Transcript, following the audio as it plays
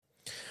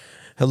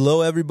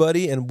Hello,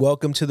 everybody, and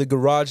welcome to the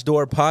Garage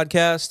Door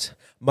Podcast.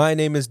 My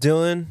name is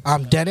Dylan.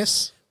 I'm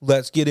Dennis.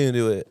 Let's get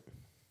into it.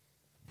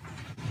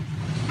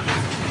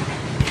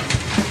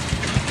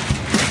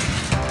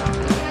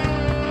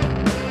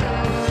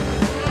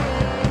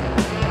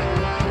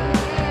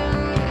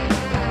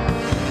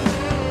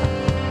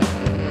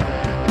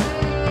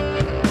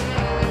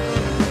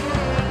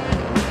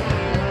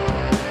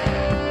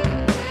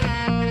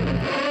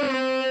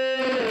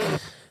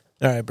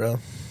 All right, bro.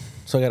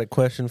 So I got a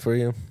question for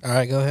you. All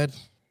right, go ahead.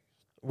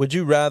 Would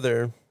you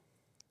rather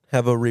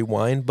have a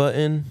rewind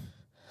button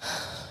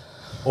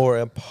or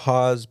a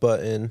pause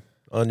button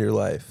on your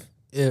life?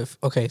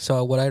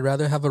 So would I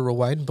rather have a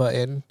rewind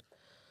button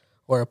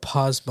or a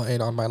pause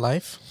button on my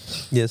life?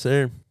 Yes,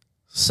 sir.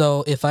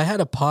 So if I had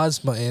a pause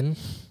button,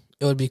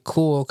 it would be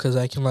cool because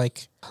I can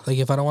like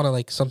if I don't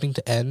want to something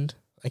to end,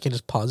 I can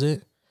just pause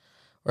it.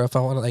 Or if I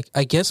want to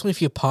I guess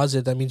if you pause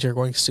it, that means you're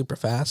going super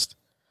fast.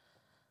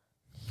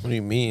 What do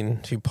you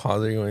mean? If you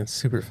pause it, you're going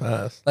super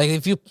fast. Like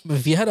if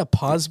you had a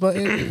pause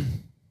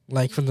button,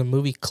 like from the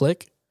movie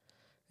Click,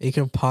 you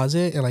can pause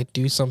it and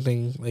do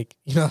something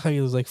how he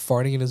was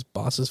farting in his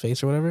boss's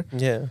face or whatever.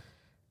 Yeah.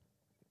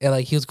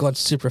 And he was going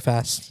super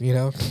fast, He's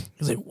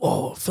like,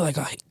 whoa, I feel like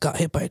I got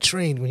hit by a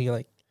train when he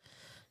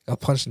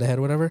got punched in the head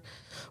or whatever.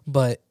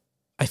 But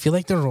I feel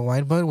like the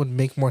rewind button would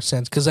make more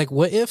sense. Because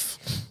what if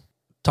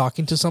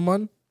talking to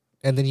someone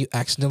and then you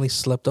accidentally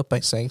slipped up by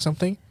saying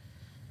something?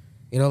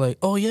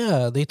 Oh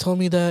yeah, they told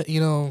me that,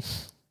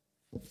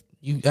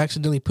 you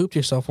accidentally pooped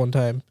yourself one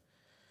time.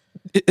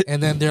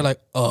 And then they're like,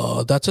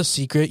 oh, that's a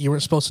secret. You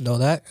weren't supposed to know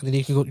that. And then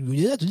you can go,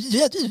 yeah.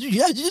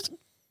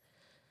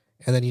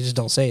 And then you just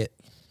don't say it.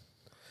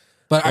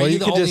 But are you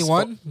the only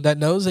one that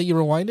knows that you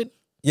rewinded?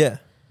 Yeah.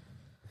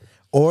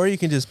 Or you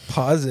can just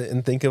pause it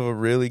and think of a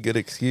really good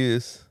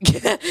excuse.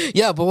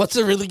 Yeah, but what's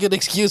a really good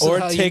excuse?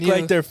 Or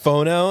take their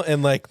phone out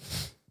and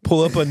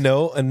pull up a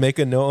note and make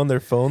a note on their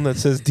phone that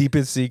says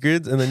deepest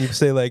secrets, and then you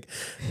say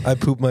I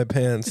pooped my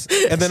pants,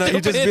 and then you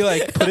just be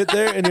put it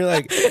there, and you're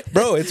like,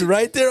 bro, it's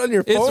right there on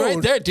your phone. It's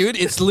right there, dude.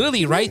 It's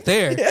literally right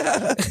there.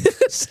 Yeah.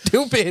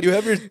 Stupid. You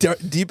have your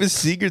deepest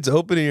secrets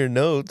open in your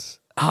notes.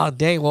 Oh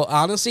dang. Well,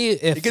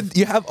 honestly,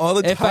 you have all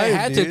the time. If I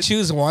had to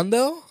choose one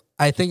though,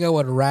 I think I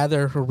would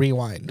rather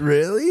rewind.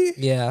 Really?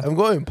 Yeah. I'm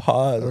going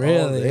pause all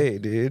day,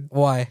 dude.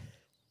 Why?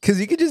 Because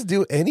you could just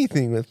do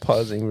anything with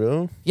pausing,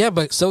 bro. Yeah,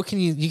 but so can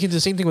you. You can do the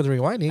same thing with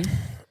rewinding.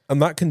 I'm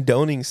not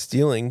condoning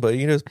stealing, but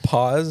you can just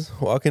pause,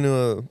 walk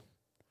into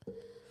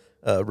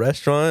a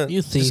restaurant,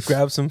 you thief. Just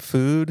grab some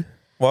food,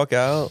 walk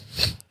out,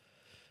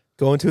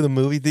 go into the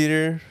movie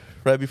theater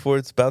right before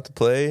it's about to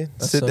play,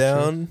 sit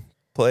down,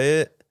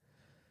 play it.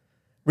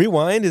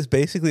 Rewind is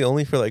basically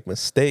only for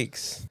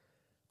mistakes.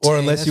 Or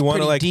unless you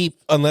want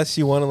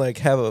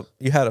to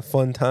you had a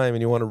fun time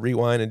and you want to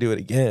rewind and do it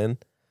again.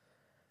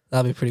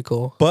 That'd be pretty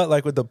cool.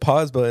 But with the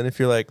pause button, if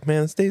you're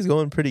man, this day's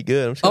going pretty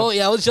good.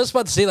 I was just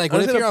about to say,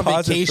 what if you're on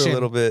vacation? For a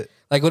little bit.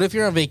 What if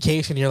you're on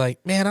vacation? You're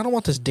like, man, I don't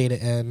want this day to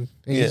end.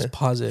 And you just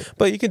pause it.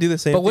 But you can do the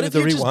same. But what if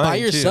you're just by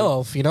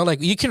yourself? Too.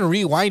 You can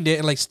rewind it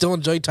and still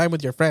enjoy time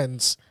with your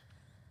friends.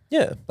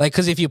 Yeah.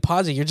 Because if you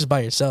pause it, you're just by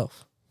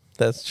yourself.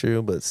 That's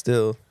true, but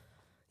still.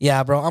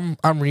 Yeah, bro,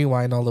 I'm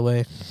rewind all the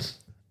way.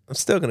 I'm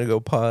still gonna go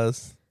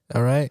pause.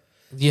 All right.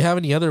 Do you have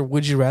any other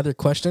would you rather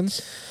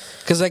questions?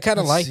 Because I kind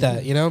of like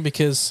that,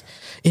 because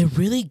it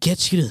really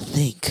gets you to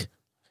think.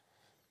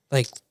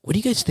 What do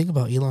you guys think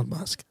about Elon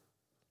Musk?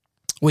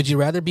 Would you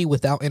rather be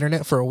without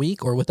internet for a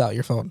week or without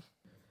your phone?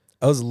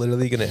 I was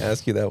literally going to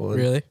ask you that one.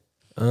 Really?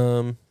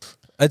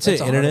 I'd say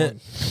internet.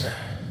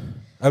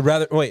 I'd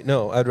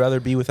rather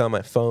be without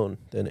my phone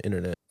than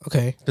internet.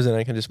 Okay. Because then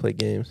I can just play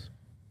games.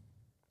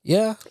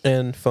 Yeah.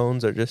 And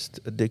phones are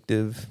just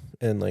addictive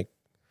and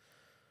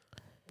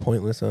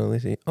pointless,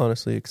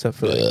 honestly, except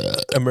for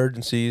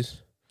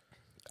emergencies.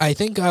 I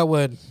think I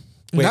would.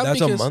 Wait, that's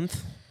a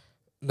month?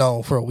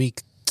 No, for a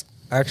week.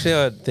 Actually,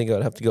 I think I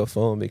would have to go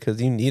phone because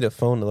you need a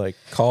phone to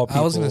call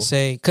people. I was gonna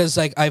say because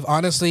I've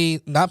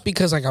honestly not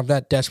because I'm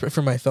that desperate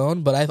for my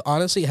phone, but I've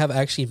honestly have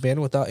actually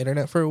been without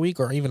internet for a week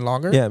or even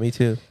longer. Yeah, me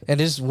too. And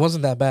it just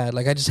wasn't that bad.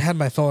 I just had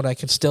my phone. I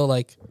could still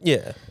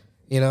yeah,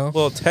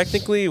 Well,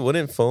 technically,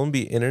 wouldn't phone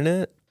be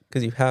internet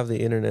because you have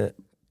the internet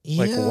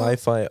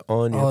Wi-Fi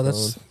on your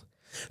phone?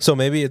 So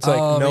maybe it's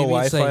no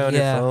Wi-Fi on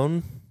your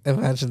phone.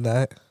 Imagine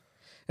that.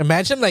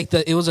 Imagine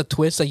it was a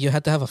twist you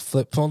had to have a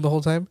flip phone the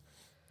whole time.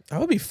 That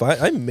would be fine.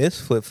 I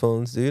miss flip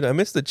phones, dude. I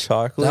miss the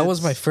chocolate. That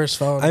was my first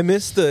phone. I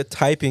miss the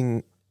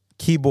typing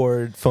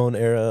keyboard phone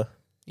era.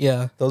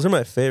 Yeah. Those are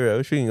my favorite. I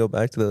wish we can go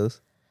back to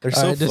those. They're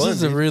so fun. This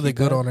is a really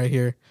good one right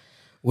here.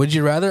 Would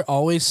you rather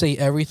always say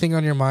everything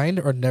on your mind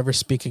or never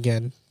speak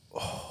again?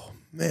 Oh,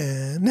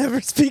 man.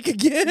 Never speak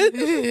again?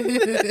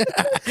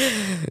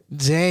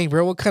 Dang,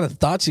 bro. What kind of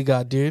thoughts you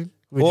got, dude?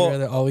 Would you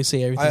rather always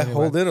say everything? I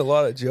hold in a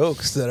lot of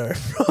jokes that are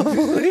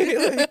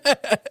probably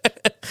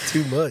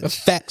too much. A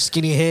fat,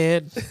 skinny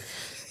head.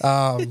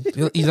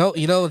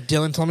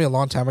 Dylan told me a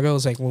long time ago. It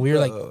was like when we were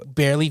like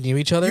barely knew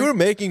each other. You were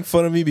making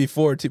fun of me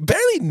before too.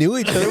 Barely knew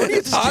each other. What are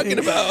you talking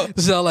about?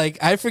 So like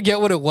I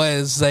forget what it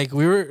was. Like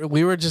we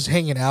were just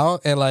hanging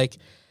out and like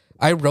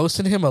I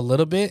roasted him a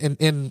little bit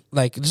and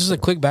like just a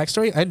quick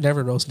backstory. I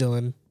never roast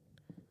Dylan.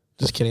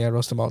 Just kidding. I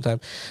roast him all the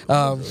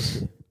time.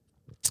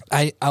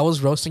 I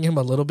was roasting him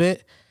a little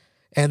bit.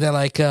 And then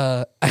like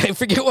I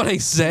forget what I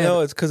said.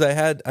 No, it's because I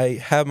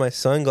have my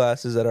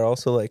sunglasses that are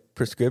also like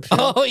prescription.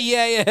 Oh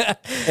yeah.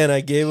 And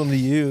I gave them to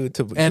you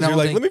to. And I'm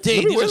like, let me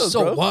these wear are those,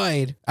 so bro.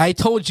 wide. I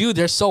told you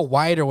they're so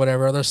wide or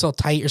whatever. Or they're so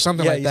tight or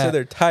something like that. Yeah, you said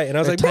they're tight, and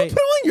I was They're like, bro, tight. put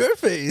them on your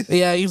face.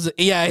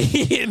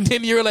 Yeah. And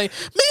then you were like,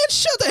 man,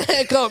 shut the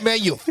heck up, man,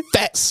 you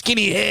fat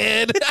skinny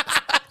head.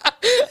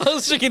 I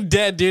was freaking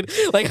dead, dude.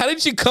 Like, how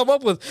did you come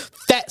up with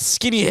fat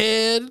skinny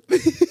head?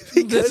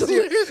 Because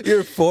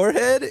your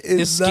forehead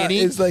is skinny?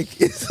 It's like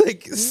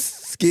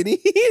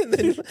skinny, and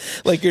then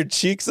like your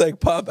cheeks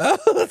like pop out.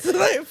 It's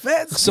like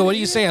fat. Skinny. So what are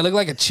you saying? I look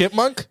like a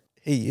chipmunk?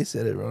 Hey, you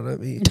said it wrong, not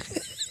me.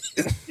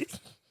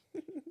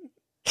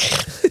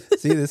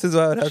 See, this is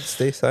why I would have to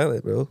stay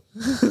silent, bro.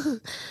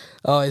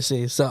 Oh, I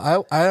see. So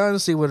I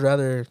honestly would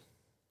rather,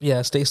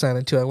 stay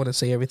silent too. I wouldn't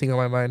say everything on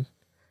my mind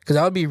because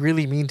I would be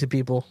really mean to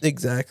people.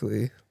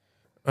 Exactly.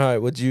 All right.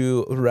 Would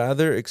you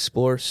rather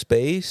explore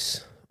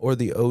space or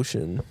the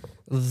ocean?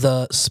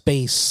 The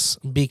space,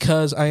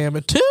 because I am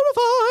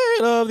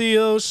terrified of the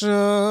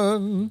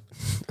ocean.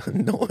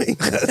 Annoying.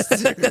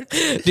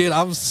 Dude,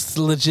 I'm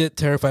legit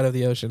terrified of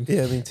the ocean.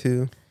 Yeah, me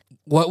too.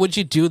 What would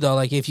you do though?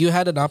 Like if you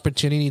had an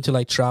opportunity to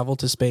like travel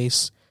to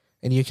space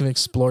and you can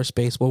explore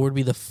space, what would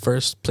be the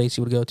first place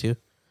you would go to?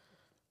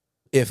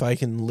 If I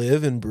can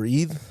live and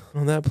breathe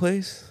on that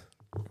place.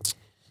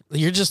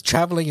 You're just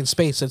traveling in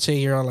space. Let's say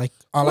you're on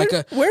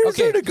where is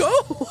there to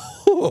go?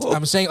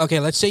 I'm saying, okay,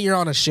 let's say you're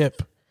on a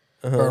ship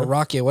or a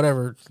rocket,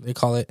 whatever they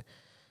call it.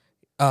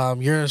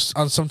 You're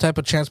on some type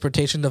of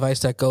transportation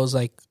device that goes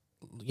like,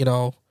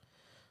 the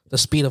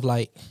speed of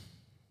light.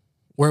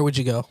 Where would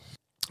you go?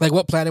 Like,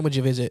 what planet would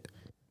you visit?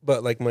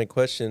 But like my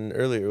question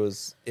earlier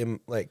was,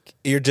 like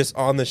you're just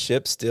on the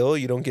ship still.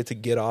 You don't get to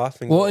get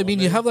off. And Well, go I mean,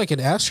 on you there? have like an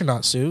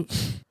astronaut suit.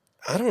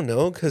 I don't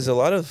know, because a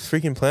lot of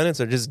freaking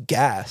planets are just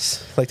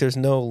gas. Like there's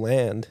no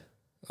land,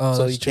 Oh,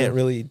 so that's you can't true.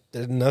 really.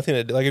 There's nothing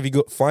to do. Like if you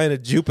go fly into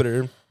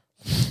Jupiter,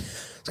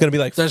 it's gonna be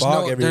like There's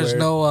fog no. everywhere. There's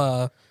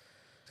no.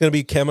 It's gonna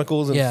be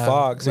chemicals and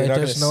fog, so right, you're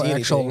not gonna there's no see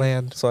actual anything.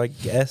 land. So I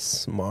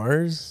guess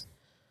Mars.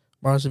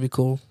 Mars would be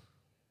cool.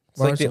 It's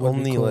like Mars the would be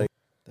only cool. like.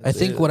 I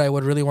think what I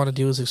would really want to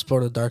do is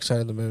explore the dark side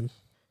of the moon.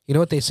 You know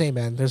what they say,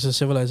 man? There's a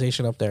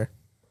civilization up there.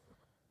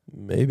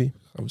 Maybe.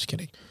 I'm just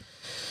kidding.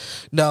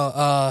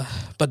 No,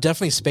 but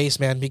definitely space,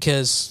 man,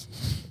 because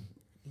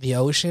the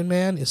ocean,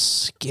 man, is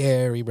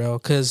scary, bro.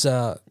 Because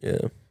Yeah.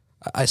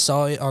 I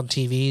saw it on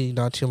TV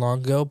not too long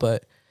ago,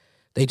 but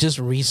they just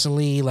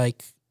recently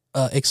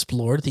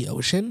explored the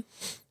ocean,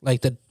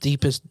 like the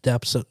deepest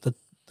depths of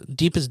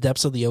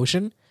the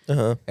ocean,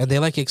 and they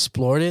like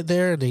explored it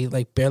there. And they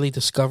like barely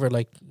discovered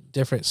like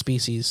different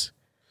species.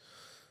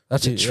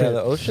 That's a trip. Yeah,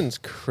 the ocean's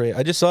crazy.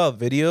 I just saw a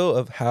video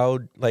of how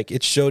like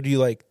it showed you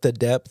like the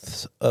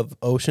depths of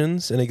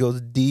oceans, and it goes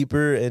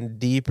deeper and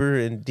deeper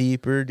and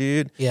deeper,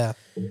 dude. Yeah,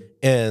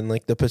 And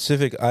like the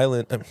Pacific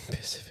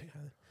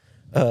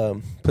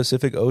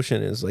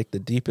Ocean is like the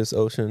deepest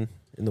ocean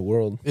in the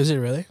world. is it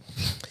really?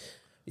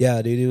 Yeah,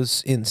 dude, it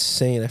was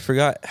insane. I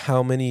forgot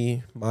how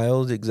many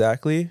miles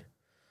exactly,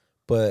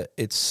 but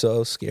it's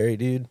so scary,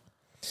 dude.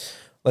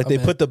 Like they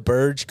put the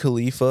Burj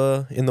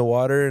Khalifa in the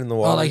water, and the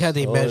water. Oh, like how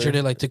they measured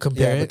it, like to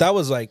compare Yeah, but it. that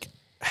was like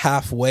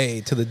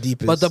halfway to the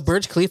deepest. But the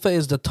Burj Khalifa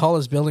is the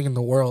tallest building in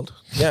the world,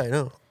 yeah, I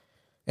know.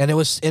 and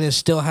it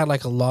still had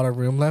like a lot of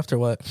room left, or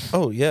what?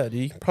 Oh yeah, dude,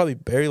 you can probably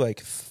bury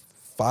like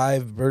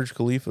 5 Burj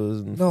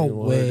Khalifas. No in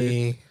water,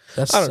 way. dude.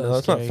 That's I don't so know.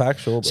 That's scary. not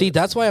factual. But See,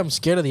 that's why I'm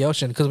scared of the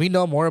ocean, because we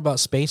know more about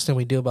space than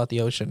we do about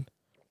the ocean.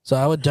 So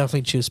I would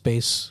definitely choose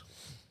space.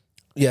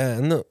 yeah,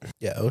 and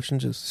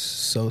ocean's just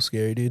so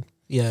scary, dude.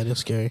 Yeah, it is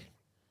scary.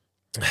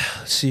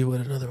 Let's see what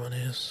another one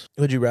is.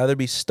 Would you rather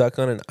be stuck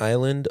on an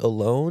island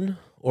alone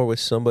or with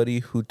somebody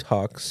who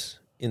talks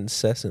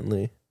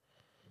incessantly?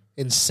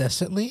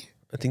 Incessantly?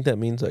 I think that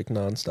means like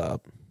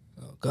nonstop.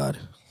 Oh, God.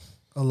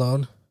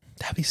 Alone?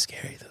 That'd be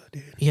scary though,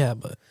 dude. Yeah,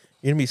 but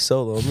You're gonna be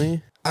so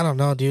lonely. I don't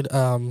know, dude.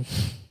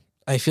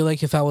 I feel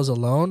like if I was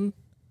alone,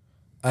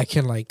 I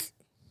can like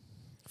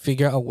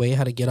figure out a way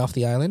how to get off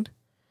the island.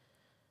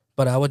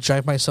 But I would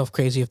drive myself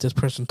crazy if this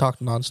person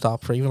talked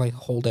nonstop for even like a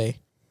whole day.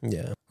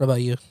 Yeah, What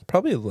about you?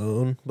 probably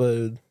alone, but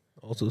it'd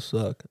also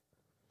suck.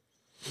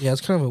 Yeah,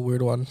 it's kind of a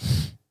weird one.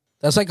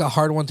 That's like a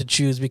hard one to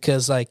choose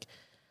because like,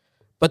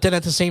 but then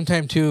at the same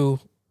time too,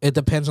 it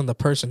depends on the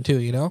person too,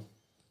 you know?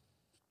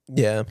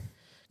 Yeah,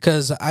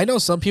 Because I know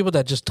some people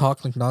that just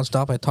talk like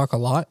nonstop. I talk a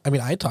lot. I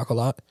mean, I talk a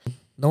lot.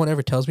 No one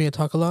ever tells me I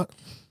talk a lot,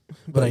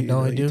 but I you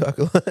know I do. You talk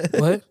a lot.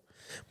 What?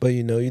 But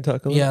you know you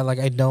talk a lot. Yeah, like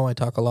I know I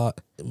talk a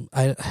lot.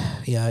 I'm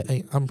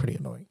pretty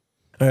annoying.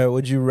 All right.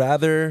 Would you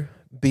rather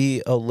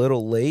be a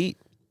little late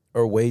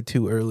or way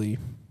too early?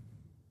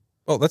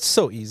 Oh, that's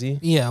so easy.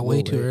 Yeah,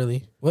 way too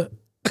early. What?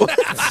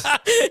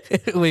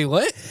 Wait,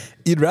 what?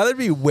 You'd rather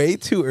be way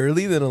too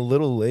early than a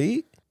little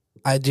late?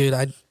 I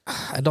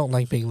don't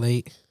like being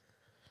late.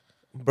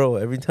 Bro,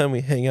 every time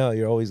we hang out,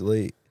 you're always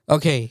late.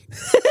 Okay.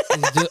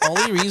 The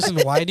only reason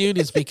why, dude,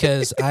 is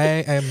because I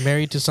am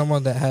married to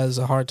someone that has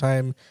a hard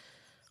time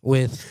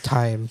with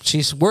time.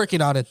 She's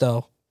working on it,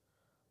 though.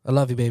 I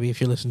love you, baby, if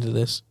you're listening to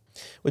this.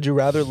 Would you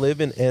rather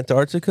live in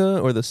Antarctica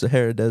or the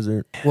Sahara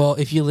Desert? Well,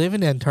 if you live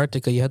in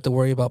Antarctica, you have to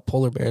worry about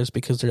polar bears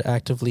because they're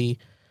actively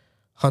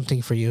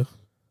hunting for you.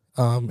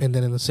 And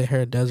then in the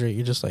Sahara Desert,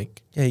 you're just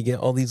like... Yeah, you get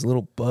all these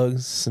little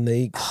bugs,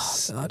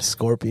 snakes,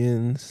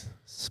 scorpions,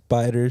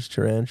 spiders,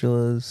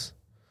 tarantulas.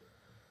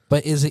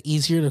 But is it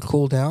easier to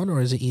cool down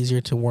or is it easier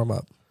to warm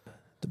up?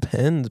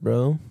 Depends,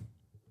 bro.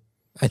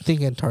 I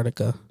think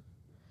Antarctica.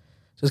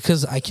 Just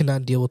because I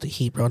cannot deal with the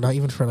heat, bro. Not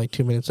even for like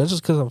 2 minutes. That's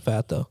just because I'm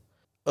fat, though.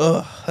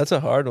 Ugh, that's a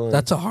hard one.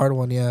 That's a hard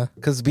one, yeah.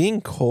 Because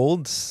being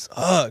cold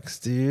sucks,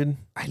 dude.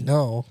 I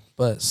know,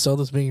 but so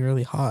does being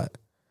really hot.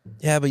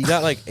 Yeah, but you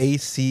got like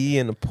AC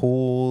and the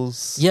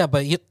pools. Yeah,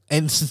 but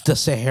and the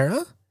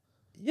Sahara?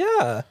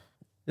 Yeah.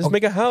 Just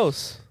make a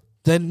house.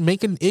 Then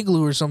make an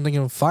igloo or something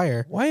and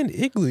fire. Why an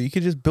igloo? You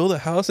could just build a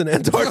house in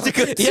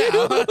Antarctica too. Yeah,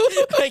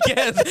 I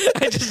guess.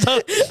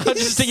 I'm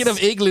just thinking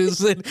of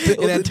igloos in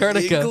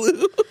Antarctica.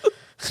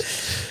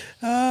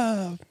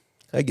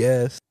 I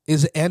guess.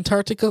 Is it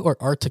Antarctica or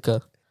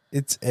Arctica?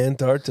 It's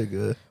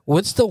Antarctica.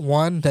 What's the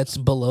one that's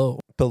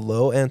below?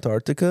 Below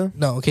Antarctica?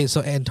 No, okay,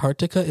 so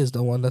Antarctica is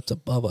the one that's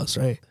above us,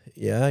 right?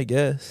 Yeah, I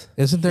guess.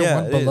 Isn't there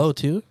one below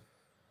too?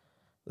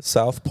 The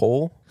South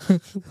Pole?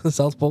 The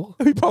South Pole?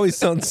 We probably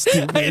sound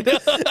stupid.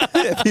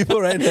 Yeah,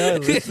 people right now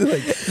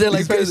they're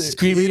like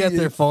screaming at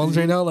their phones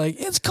right now, like,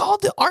 it's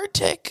called the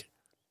Arctic.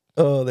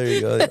 Oh, there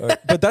you go.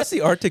 But that's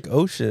the Arctic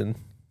Ocean.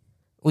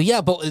 Well,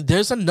 yeah, but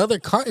there's another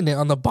continent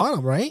on the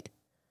bottom, right?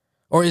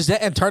 Or is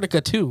that Antarctica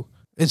too?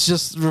 It's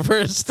just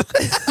reversed.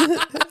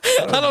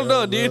 I don't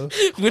know, dude.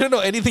 We don't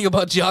know anything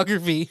about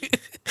geography.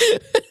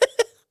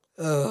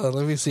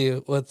 Let me see.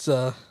 Let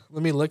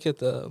me look at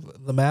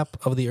the map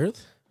of the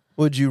Earth.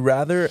 Would you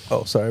rather...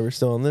 Oh, sorry, we're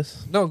still on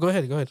this? No, go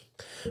ahead.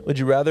 Would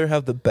you rather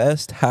have the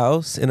best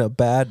house in a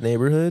bad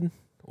neighborhood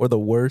or the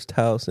worst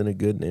house in a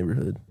good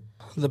neighborhood?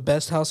 The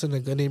best house in a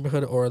good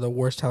neighborhood or the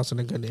worst house in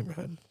a good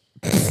neighborhood?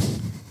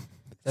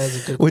 That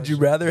is a good Would question.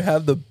 you rather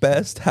have the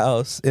best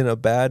house in a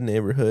bad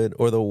neighborhood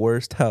or the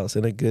worst house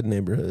in a good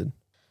neighborhood?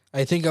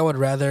 I think I would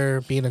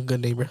rather be in a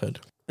good neighborhood.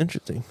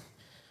 Interesting.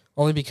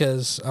 Only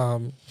because...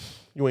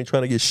 You ain't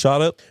trying to get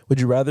shot up? Would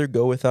you rather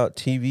go without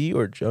TV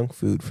or junk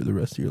food for the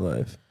rest of your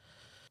life?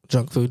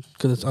 Junk food,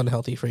 because it's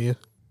unhealthy for you.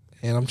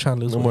 And I'm trying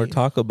to lose weight. No more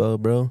Taco Bell,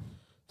 bro.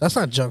 That's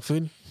not junk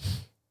food.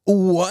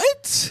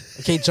 What?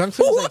 Okay, junk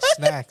food is like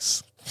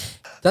snacks.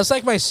 That's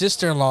like my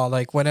sister-in-law.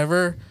 Like,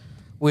 whenever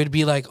we'd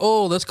be like,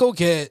 oh, let's go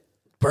get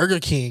Burger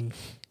King.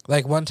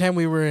 Like, one time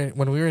when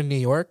we were in New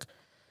York,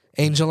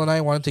 Angel and I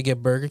wanted to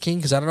get Burger King,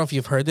 because I don't know if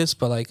you've heard this,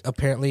 but, like,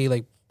 apparently,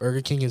 like,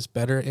 Burger King is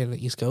better in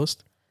the East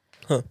Coast.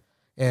 Huh.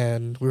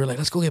 And we were like,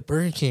 let's go get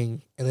Burger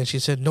King. And then she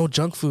said, no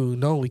junk food.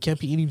 No, we can't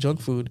be eating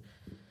junk food.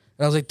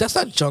 And I was like, that's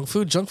not junk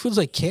food. Junk food's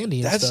like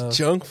candy and stuff. That's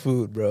junk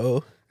food,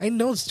 bro. I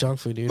know it's junk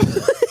food, dude.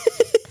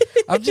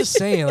 I'm just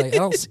saying, like,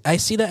 I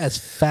see that as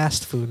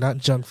fast food, not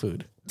junk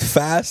food.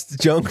 Fast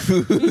junk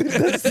food.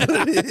 That's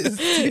what it is,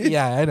 dude.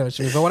 Yeah, I know what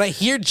you mean. But when I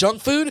hear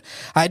junk food,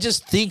 I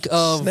just think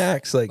of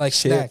snacks, like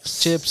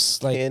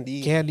chips, like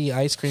candy,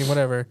 ice cream,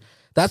 whatever.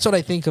 That's what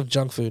I think of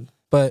junk food.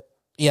 But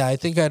yeah, I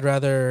think I'd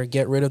rather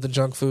get rid of the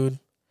junk food.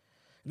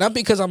 Not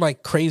because I'm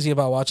like crazy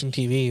about watching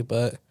TV,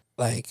 but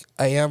like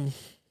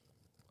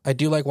I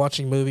do like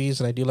watching movies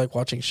and I do like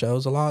watching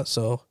shows a lot,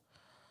 so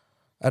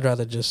I'd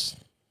rather just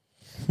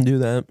do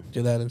that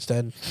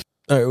instead.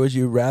 All right, would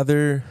you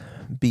rather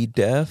be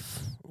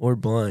deaf or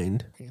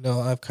blind? You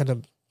know, I've kind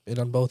of been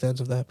on both ends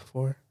of that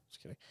before.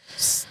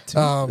 Just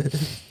kidding.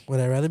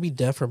 Would I rather be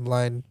deaf or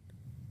blind?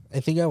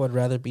 I think I would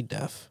rather be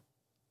deaf.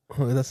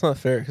 Oh, that's not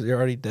fair because you're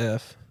already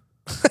deaf.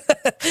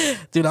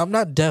 Dude, I'm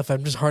not deaf.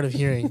 I'm just hard of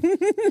hearing.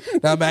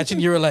 Now imagine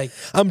you were like,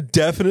 I'm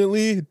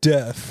definitely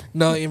deaf.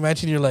 No,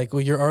 imagine you're like,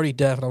 well, you're already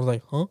deaf. And I was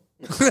like, huh?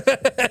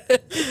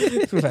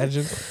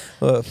 Imagine.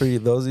 Well, for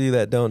those of you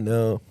that don't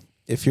know,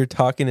 if you're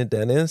talking to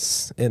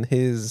Dennis and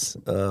his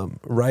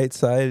right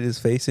side is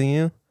facing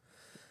you,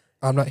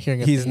 I'm not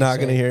hearing. He's not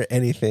going to hear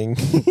anything.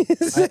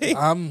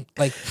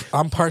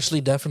 I'm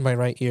partially deaf in my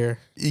right ear.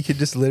 You could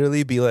just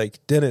literally be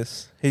like,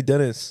 Dennis, hey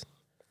Dennis.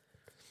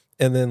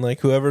 And then, like,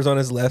 whoever's on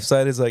his left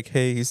side is like,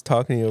 hey, he's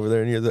talking to you over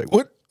there. And you're like,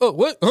 what? Oh,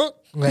 what? Huh?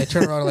 And I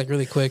turn around, like,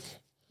 really quick.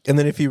 And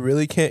then if he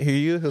really can't hear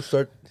you,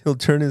 he'll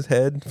turn his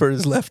head for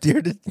his left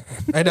ear to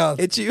I know.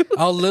 hit you.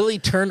 I'll literally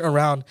turn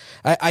around.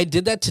 I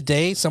did that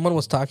today. Someone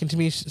was talking to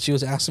me. She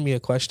was asking me a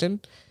question.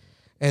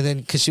 And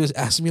then, because she was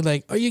asking me,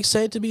 like, are you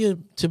excited to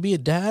be a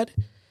dad?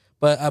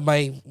 But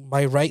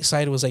my right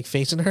side was, like,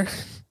 facing her.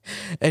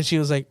 And she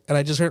was like, and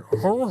I just heard,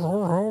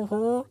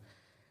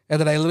 and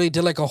then I literally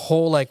did like a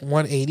whole like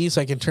 180 so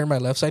I can turn my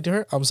left side to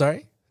her. I'm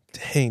sorry.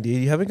 Dang,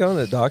 dude, you haven't gone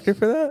to the doctor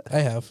for that? I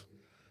have.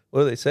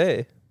 What do they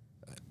say?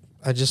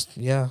 I'm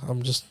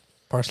just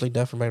partially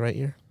deaf in my right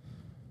ear.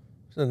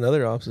 There's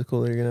another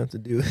obstacle you're gonna have to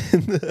do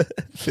in the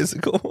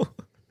physical.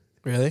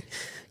 Really?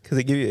 Because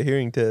they give you a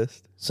hearing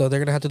test. So they're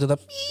gonna have to do the.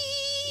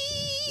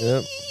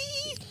 Yep.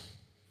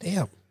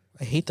 Damn,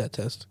 I hate that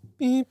test.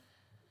 Beep.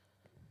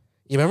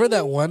 You remember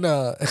that one?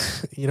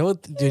 You know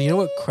what, dude? You know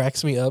what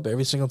cracks me up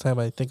every single time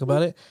I think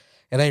about it,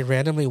 and I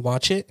randomly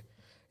watch it.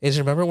 Is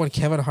remember when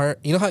Kevin Hart?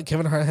 You know how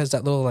Kevin Hart has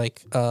that little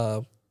like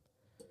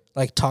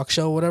talk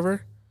show, or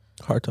whatever.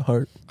 Heart to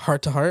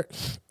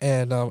heart.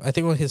 And I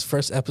think his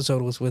first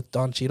episode was with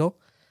Don Cheadle,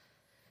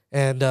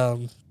 and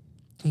Don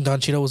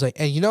Cheadle was like,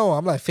 "And you know,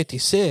 I'm like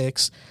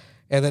 56,"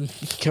 and then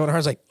Kevin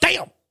Hart's like,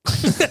 "Damn."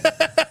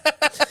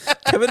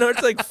 Kevin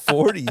Hart's like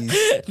 40.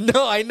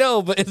 No, I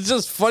know, but it's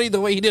just funny the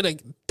way he did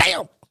it.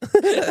 Damn.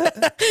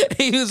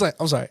 He was like,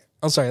 I'm sorry,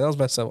 that was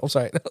messed up. I'm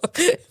sorry.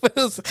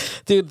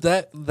 Dude,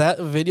 that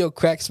video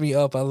cracks me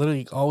up. I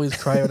literally always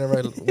cry whenever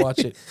I watch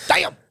it.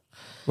 Damn.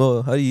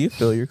 Well, how do you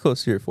feel? You're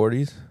close to your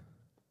 40s.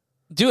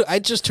 Dude, I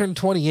just turned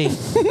 28.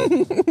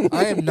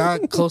 I am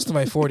not close to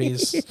my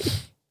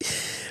 40s.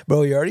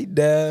 Bro, you're already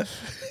deaf.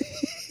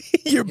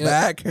 Your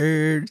back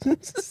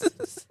hurts.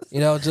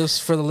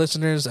 Just for the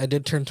listeners, I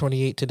did turn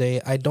 28 today.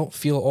 I don't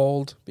feel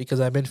old because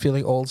I've been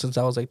feeling old since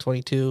I was like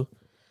 22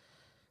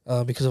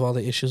 because of all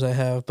the issues I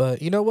have.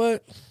 But you know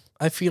what?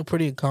 I feel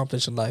pretty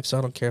accomplished in life, so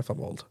I don't care if I'm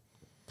old.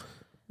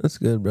 That's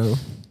good, bro.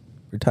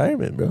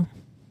 Retirement, bro.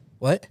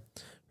 What?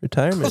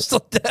 Retirement. I'm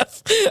still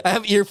deaf. I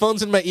have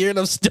earphones in my ear and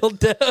I'm still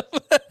deaf.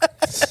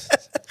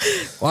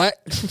 What?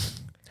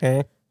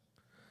 Okay.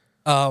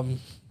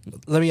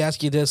 Let me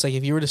ask you this. Like,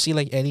 if you were to see,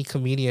 like, any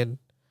comedian,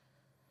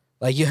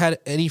 like, you had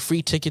any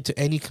free ticket to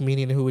any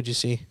comedian, who would you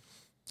see?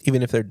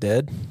 Even if they're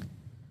dead?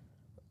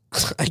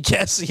 I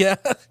guess, yeah.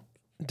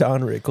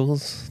 Don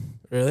Rickles.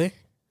 Really?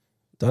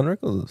 Don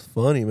Rickles is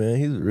funny, man.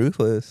 He's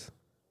ruthless.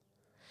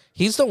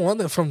 He's the one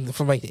that from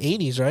like, the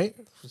 80s, right?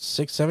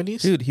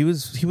 70s? Dude,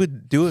 he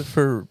would do it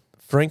for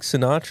Frank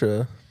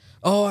Sinatra.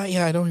 Oh,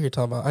 yeah, I know who you're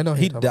talking about. I know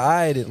who He you're talking about.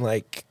 died in,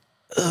 like,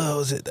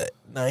 was it the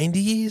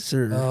 90s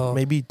or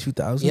maybe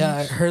 2000s? Yeah,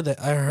 I heard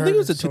that. I think it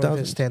was the some of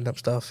his 2000s. stand-up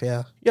stuff,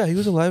 yeah. Yeah, he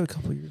was alive a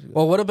couple years ago.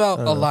 Well, what about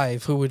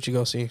alive? Who would you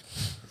go see?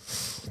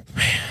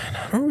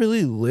 I don't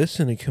really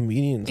listen to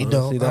comedians You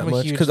honestly don't? that I'm a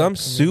much huge, because like, I'm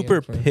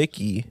super comedian fan.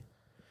 picky.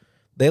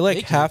 They like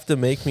Picky? have to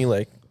make me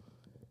like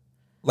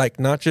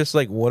not just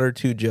like one or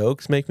two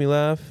jokes make me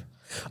laugh.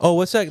 Oh,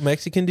 what's that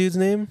Mexican dude's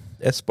name?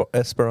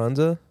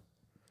 Esperanza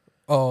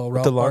Oh,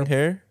 with the long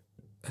hair.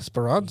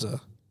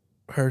 Esperanza.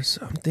 Or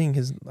something.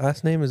 His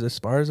last name is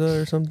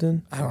Esparza or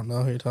something. I don't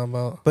know who you're talking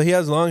about. But he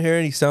has long hair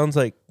and he sounds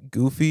like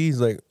goofy. He's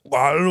like,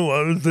 well, I don't know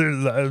what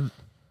to say.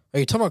 Are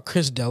you talking about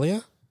Chris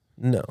D'Elia?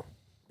 No,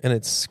 and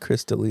it's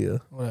Chris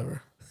D'Elia.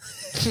 Whatever.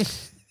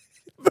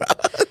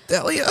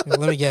 D'Elia. Let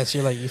me guess.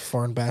 You're like, you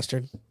foreign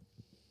bastard.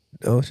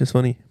 Oh, it's just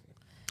funny.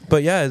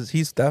 But yeah,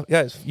 he's that.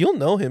 Yeah, you'll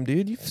know him,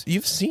 dude.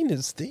 You've seen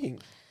his thing.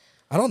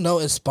 I don't know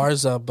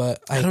Esparza,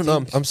 but I don't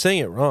know. I'm saying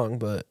it wrong,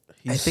 but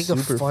he's I think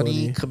a super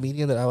funny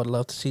comedian that I would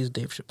love to see is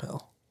Dave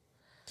Chappelle.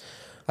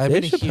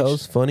 Dave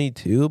Chappelle's funny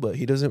too, but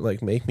he doesn't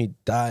like make me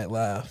die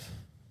laugh.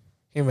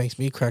 He makes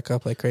me crack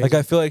up like crazy. Like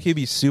I feel like he'd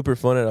be super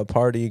fun at a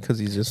party because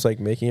he's just like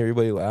making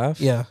everybody laugh.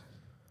 Yeah.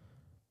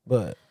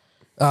 But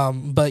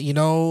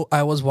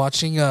I was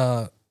watching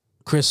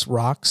Chris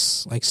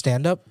Rock's like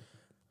stand up.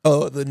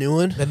 Oh, the new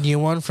one? The new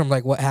one from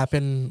like what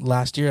happened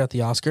last year at the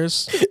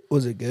Oscars.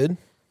 Was it good?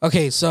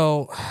 Okay,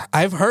 so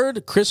I've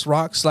heard Chris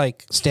Rock's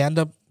like stand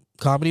up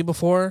comedy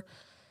before,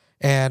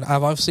 and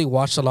I've obviously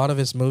watched a lot of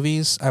his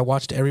movies. I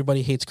watched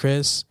Everybody Hates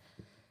Chris,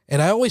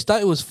 and I always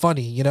thought it was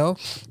funny, you know?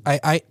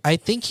 I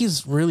think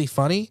he's really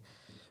funny,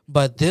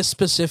 but this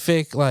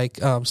specific like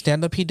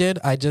stand up he did,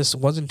 I just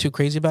wasn't too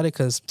crazy about it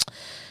because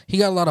he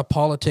got a lot of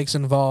politics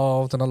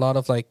involved and a lot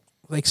of like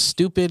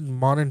stupid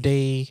modern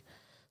day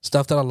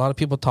stuff that a lot of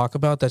people talk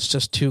about that's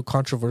just too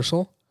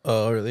controversial.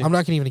 Oh, really? I'm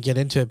not gonna even get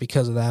into it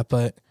because of that,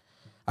 but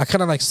I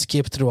kind of like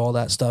skipped through all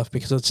that stuff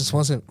because it just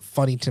wasn't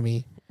funny to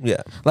me.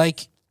 Yeah.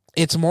 Like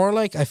it's more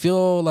like I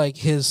feel like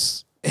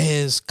his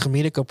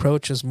comedic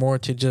approach is more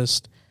to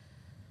just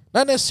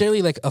not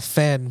necessarily like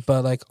offend,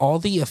 but like all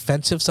the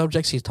offensive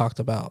subjects he talked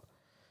about.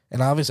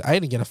 And obviously I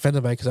didn't get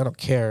offended by it because I don't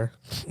care,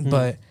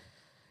 but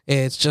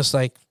it's just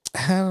like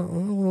I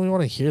don't really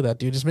want to hear that,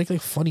 dude. Just make like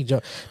funny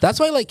joke. That's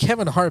why I like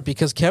Kevin Hart,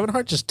 because Kevin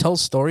Hart just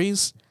tells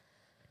stories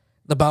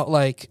about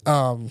like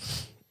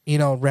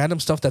random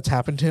stuff that's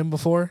happened to him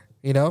before,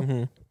 you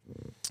know?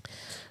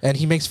 And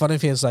he makes fun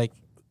of his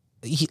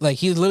he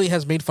literally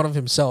has made fun of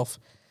himself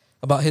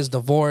about his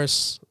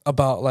divorce,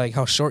 about like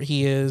how short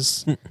he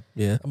is.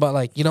 Yeah. About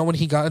like, when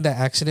he got in that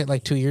accident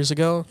like 2 years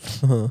ago,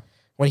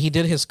 when he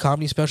did his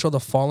comedy special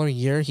the following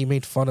year, he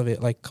made fun of it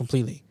like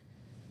completely.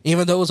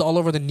 Even though it was all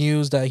over the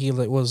news that he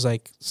was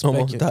like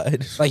almost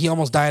died. Like he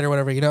almost died or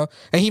whatever, and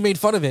he made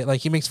fun of it. Like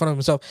he makes fun of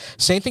himself.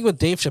 Same thing with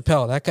Dave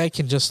Chappelle. That guy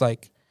can just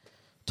like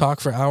talk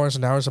for hours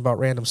and hours about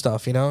random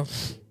stuff,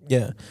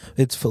 Yeah.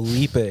 It's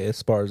Felipe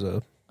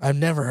Esparza. I've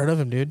never heard of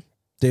him, dude.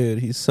 Dude,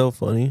 he's so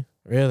funny.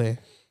 Really?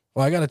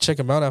 Well, I gotta check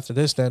him out after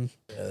this. Then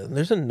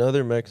There's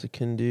another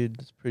Mexican dude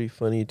that's pretty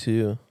funny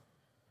too.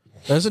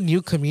 there's a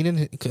new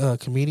comedian.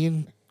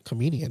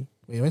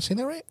 Wait, am I saying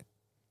that right?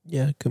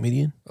 Yeah,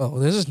 comedian. Oh,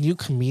 there's this new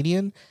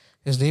comedian.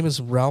 His name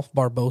is Ralph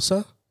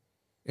Barbosa,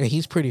 and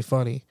he's pretty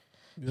funny.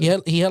 Yeah.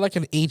 He had like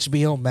an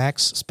HBO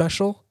Max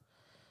special,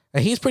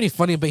 and he's pretty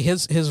funny. But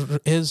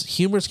his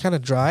humor's kind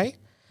of dry.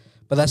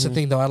 But that's the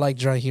thing, though. I like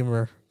dry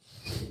humor.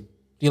 Do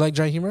you like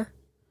dry humor?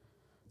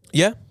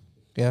 Yeah.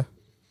 Yeah.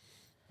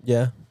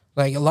 Yeah.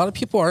 Like, a lot of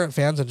people aren't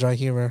fans of dry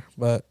humor,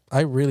 but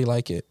I really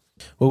like it.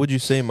 What would you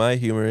say my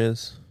humor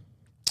is?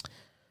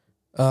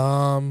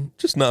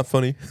 Just not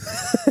funny.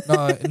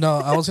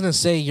 No, I was gonna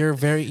say you're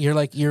very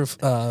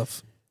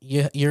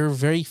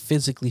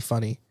physically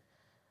funny.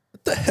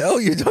 What the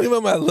hell? You're talking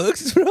about my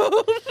looks, bro?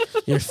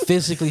 You're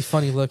physically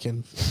funny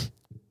looking.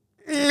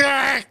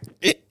 I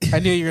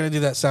knew you were gonna do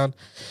that sound.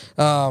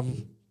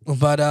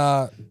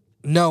 But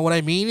no, what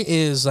I mean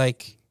is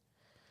like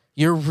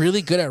you're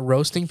really good at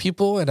roasting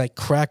people, and I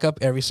crack up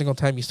every single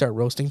time you start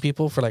roasting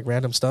people for like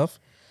random stuff.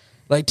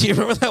 Like, do you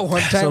remember that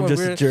one time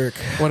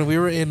when we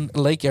were in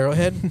Lake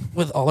Arrowhead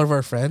with all of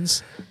our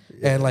friends,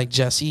 and like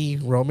Jesse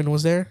Roman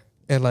was there,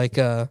 and like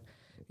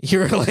you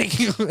were like,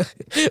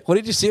 what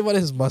did you say about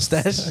his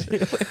mustache?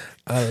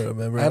 I don't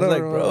remember. I was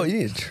like, bro, you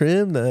need to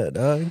trim that,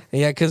 dog.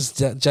 Yeah, because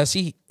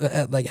Jesse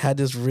like had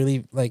this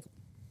really like,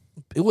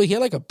 well, he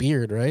had like a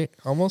beard, right?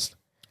 Almost.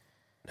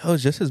 No, it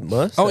was just his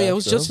mustache. Oh yeah, it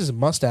was just his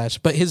mustache,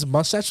 but his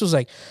mustache was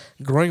like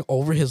growing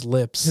over his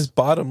lips. His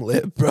bottom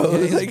lip, bro. Yeah,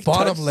 his like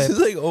bottom lip. It's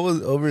like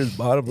almost over his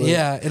bottom lip.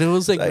 Yeah, and it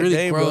was like really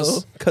dang,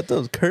 gross. Bro, cut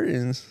those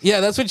curtains.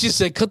 Yeah, that's what you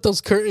said. Cut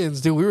those curtains,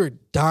 dude. We were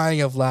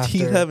dying of laughter.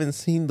 Teeth haven't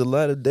seen the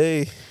light of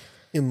day.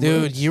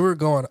 Dude, you were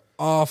going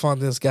off on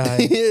this guy.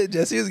 Yeah,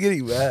 Jesse was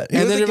getting mad.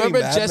 And then remember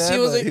Jesse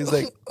was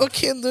like,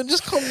 okay, then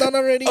just calm down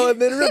already. Oh, and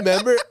then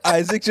remember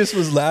Isaac just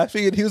was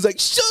laughing and he was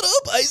like, shut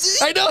up,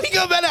 Isaac. I know, he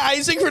got mad at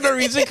Isaac for no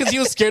reason because he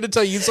was scared to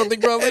tell you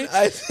something, probably.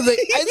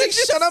 Isaac,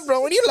 shut up,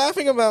 bro. What are you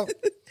laughing about?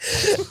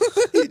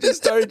 He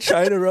just started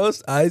trying to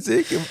roast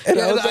Isaac. And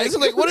I was Isaac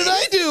like, what did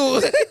I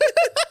do?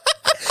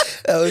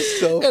 That was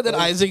so And then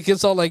Isaac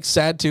gets all like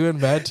sad too and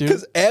mad too.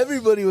 Because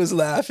everybody was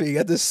laughing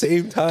at the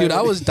same time. Dude,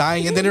 I was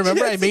dying. And then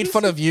remember I made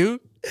fun of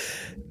you?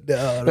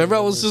 No, remember I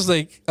was just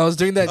like, I was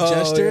doing that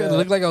gesture. Yeah. It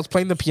looked like I was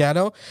playing the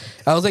piano.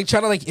 I was like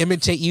trying to like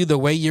imitate you the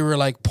way you were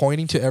like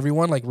pointing to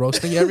everyone, like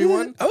roasting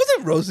everyone. I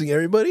wasn't roasting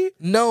everybody.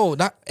 No,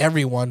 not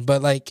everyone,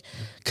 but like,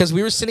 because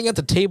we were sitting at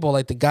the table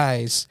like the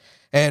guys.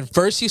 And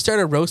first you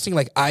started roasting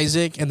like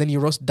Isaac, and then you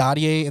roasted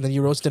Dadier, and then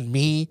you roasted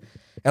me.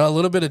 And a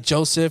little bit of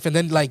Joseph, and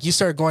then like you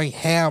started going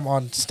ham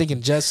on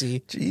stinking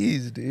Jesse.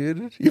 Jeez,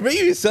 dude, you're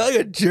making me sound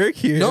like a jerk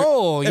here.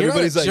 No, you're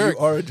everybody's not a jerk. Like,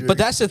 you are a jerk. But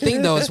that's the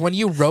thing, though, is when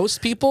you roast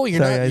people,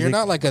 you're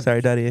not like a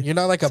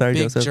big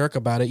Joseph. jerk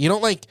about it. You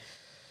don't like.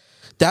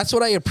 That's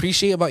what I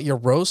appreciate about your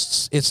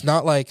roasts. It's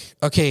not like,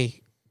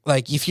 okay,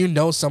 like if you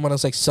know someone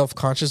is like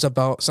self-conscious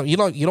about something,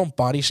 you don't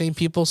body shame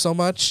people so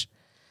much.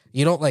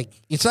 You don't like,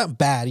 it's not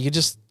bad. You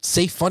just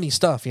say funny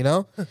stuff, you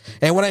know?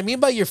 And what I mean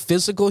by your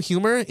physical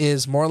humor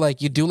is more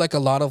like you do like a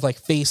lot of like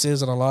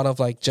faces and a lot of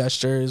like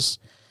gestures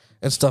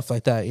and stuff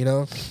like that, you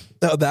know?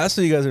 No, that's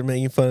what you guys are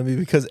making fun of me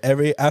because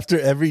after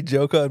every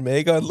joke I'd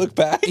make, I'd look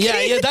back.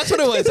 Yeah, that's what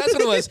it was. That's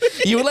what it was.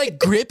 You would like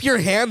grip your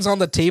hands on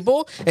the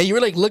table and you were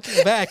like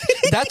looking back.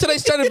 That's what I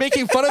started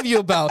making fun of you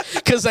about.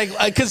 Because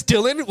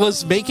Dylan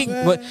was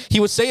he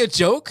would say a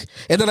joke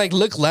and then like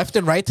look left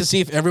and right to see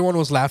if everyone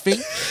was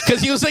laughing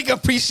because he was like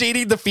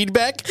appreciating the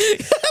feedback.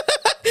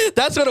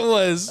 That's what it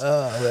was.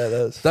 Oh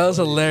man, that was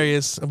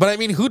hilarious. But I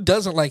mean, who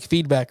doesn't like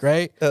feedback,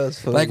 right? That was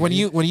funny. Like when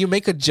you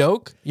make a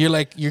joke,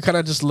 you're kind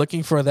of just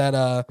looking for that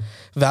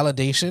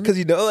validation. Because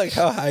you know like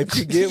how hyped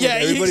you get when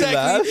everybody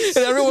laughs.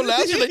 And everyone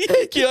laughs. You're like,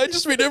 heck yeah, I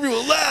just made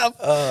everyone laugh.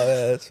 Oh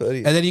man, that's funny.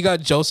 And then you got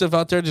Joseph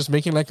out there just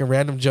making like a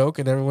random joke,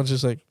 and everyone's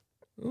just like,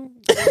 oh,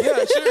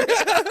 yeah, sure.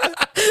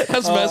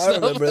 That's messed up.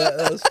 I remember that.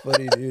 That was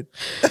funny, dude.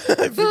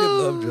 I freaking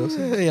love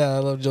Joseph. Yeah, I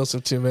love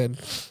Joseph too, man.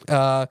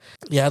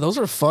 Yeah, those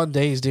were fun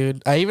days,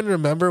 dude. I even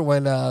remember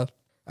when I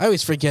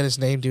always forget his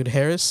name, dude.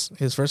 Harris,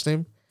 his first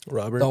name,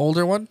 Robert, the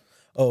older one.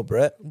 Oh,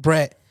 Brett.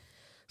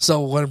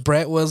 So when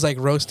Brett was like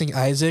roasting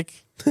Isaac,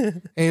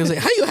 and he was like,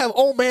 "How you have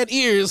old man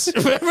ears?"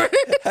 Remember?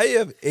 How you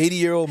have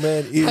 80-year-old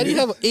man ears? How do you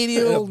have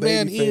 80-year-old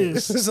man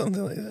ears?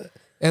 Something like that.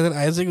 And then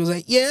Isaac was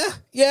like, yeah,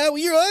 well,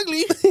 you're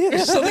ugly. Or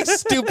something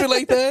stupid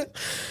like that.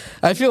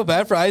 I feel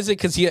bad for Isaac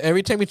because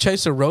every time he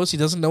tries to roast, he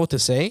doesn't know what to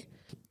say.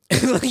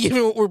 Like,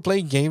 even when we're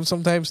playing games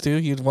sometimes, too,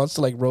 he wants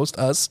to, like, roast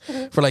us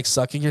for, like,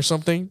 sucking or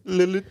something.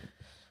 Literally.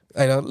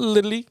 I know,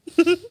 literally.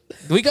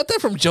 We got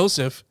that from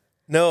Joseph.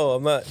 No,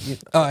 I'm not.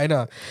 Oh, I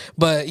know.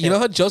 But you know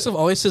how Joseph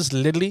always says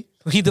literally?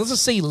 He doesn't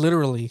say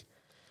literally.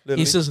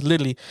 He says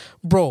literally.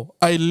 Bro,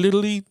 I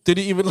literally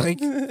didn't even, like,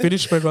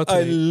 finish my route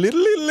today. I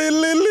literally.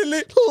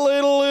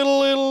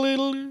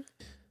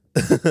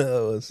 That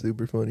was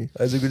super funny.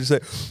 Isaac would just say,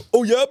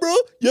 "Oh yeah, bro,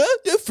 yeah,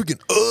 freaking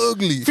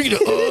ugly,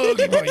 freaking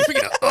ugly, bro, you're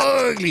freaking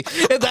ugly."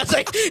 And that's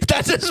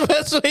his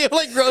best way of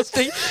like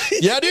roasting.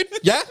 Yeah, dude.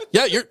 Yeah,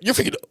 you're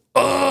freaking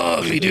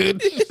ugly,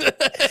 dude.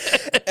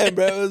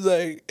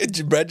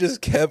 And Brett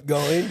just kept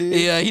going, dude.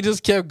 Yeah, he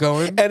just kept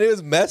going. And it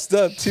was messed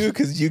up, too,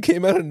 because you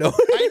came out of nowhere.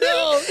 I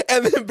know.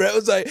 And then Brett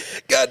was like,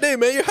 God damn,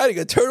 man, you're hiding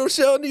a turtle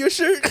shell under your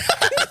shirt?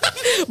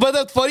 But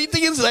the funny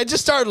thing is, I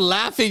just started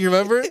laughing,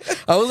 remember?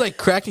 I was like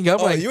cracking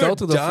up when I fell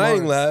to the floor. You were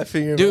dying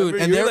laughing, remember?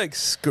 Dude, and you were like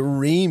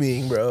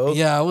screaming, bro.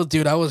 Yeah, I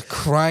was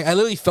crying. I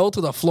literally fell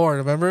to the floor,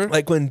 remember?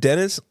 Like when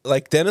Dennis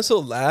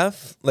will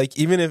laugh, like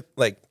even if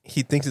like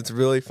he thinks it's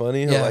really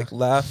funny, he'll like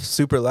laugh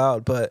super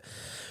loud, but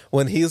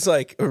when he's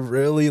like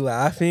really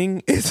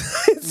laughing, it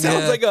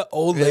sounds like an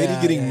old lady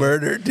getting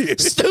murdered, dude.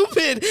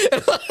 Stupid.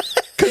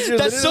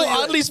 That's so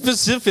oddly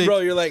specific. Bro,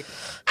 you're like,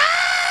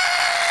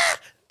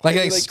 like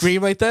I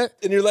scream like that?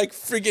 And you're like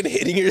freaking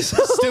hitting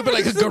yourself. Stupid,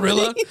 like a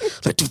gorilla.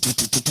 Like,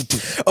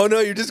 oh no,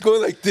 you're just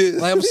going like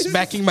this. Like I'm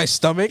smacking my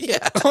stomach.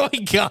 Yeah. Oh my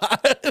God.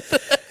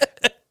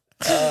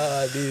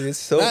 Dude, it's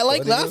so I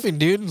like funny, laughing,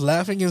 dude.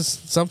 Laughing is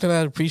something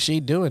I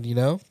appreciate doing, you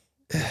know?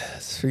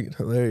 It's freaking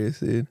hilarious,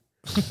 dude.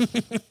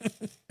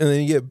 And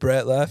then you get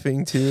Brett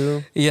laughing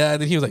too. Yeah,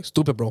 and then he was like,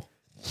 stupid, bro.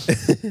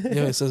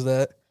 Yeah, he says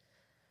that.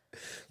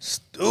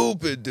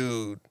 Stupid,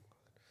 dude.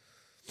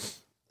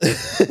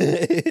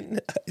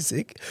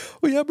 Isaac,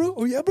 oh yeah, bro.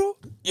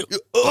 You're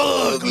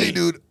ugly,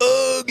 dude.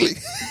 Ugly.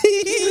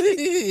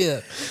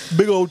 Yeah.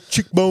 Big old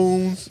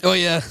cheekbones. Oh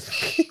yeah.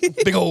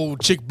 Big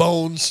old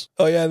cheekbones.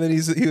 Oh yeah, and then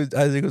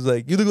Isaac was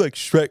like, you look like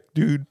Shrek,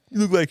 dude. You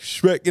look like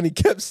Shrek. And he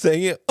kept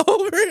saying it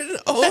over and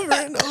over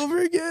and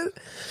over again.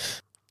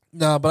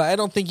 No, but I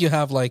don't think you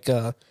have like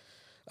a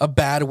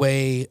bad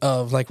way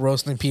of like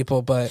roasting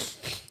people, but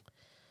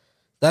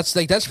that's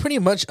pretty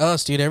much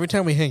us, dude. Every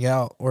time we hang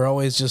out, we're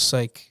always just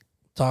like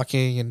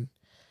talking, and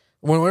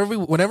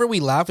whenever we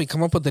laugh, we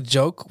come up with a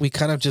joke, we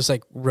kind of just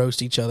like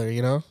roast each other,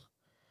 you know?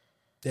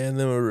 And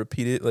then we'll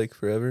repeat it like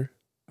forever.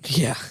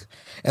 Yeah.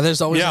 And there's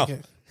always meow.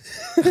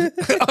 Like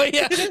oh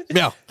yeah.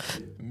 Meow.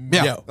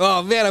 Meow.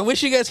 Oh man, I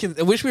wish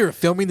we were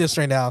filming this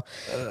right now.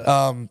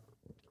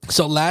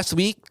 So last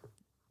week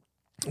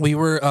we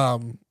were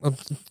I'm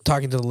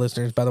talking to the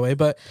listeners, by the way,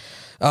 but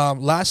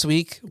last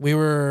week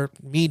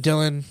me,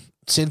 Dylan,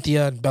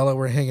 Cynthia, and Bella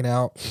were hanging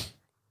out,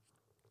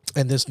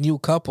 and this new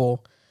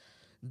couple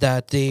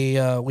that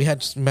we had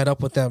just met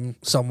up with them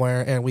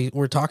somewhere, and we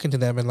were talking to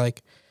them, and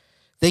like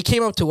they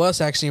came up to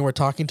us actually and were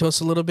talking to us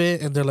a little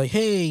bit, and they're like,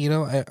 hey, you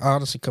know, I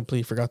honestly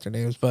completely forgot their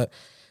names, but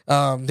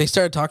they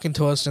started talking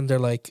to us, and they're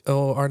like,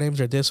 oh, our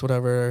names are this,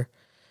 whatever.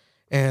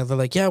 And they're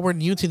like, yeah, we're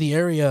new to the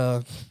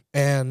area.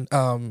 And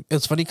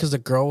it's funny because the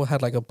girl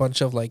had like a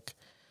bunch of like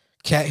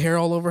cat hair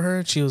all over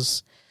her.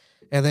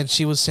 And then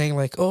she was saying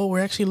like, oh, we're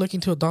actually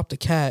looking to adopt a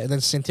cat. And then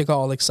Cynthia got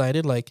all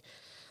excited, like,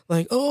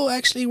 oh,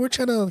 actually, we're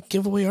trying to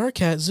give away our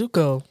cat,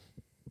 Zuko.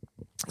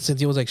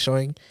 Cynthia was like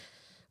showing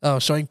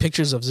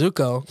pictures of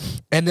Zuko.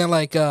 And then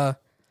like, and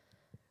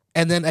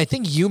then I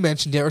think you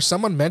mentioned it, or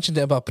someone mentioned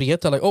it about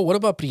Prieta. Like, oh, what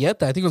about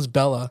Prieta? I think it was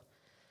Bella.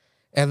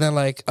 And then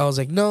like I was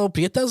like, no,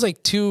 Prieta's like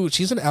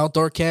she's an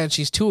outdoor cat.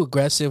 She's too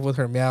aggressive with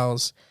her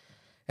meows.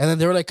 And then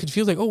they were like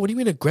confused, like, oh, what do you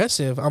mean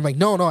aggressive? I'm like,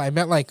 no, I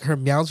meant like her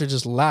meows are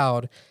just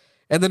loud.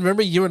 And then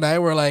remember you and I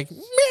were like,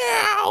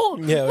 meow,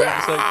 yeah, meow.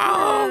 Just like,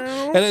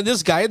 meow. And then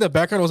this guy in the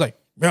background was like,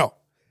 meow,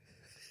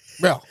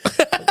 meow,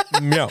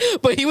 meow.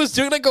 But he was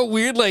doing like a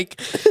weird,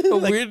 like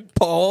weird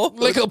paw,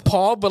 like a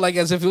paw, but like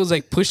as if it was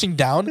like pushing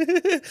down.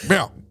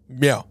 Meow,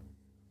 meow,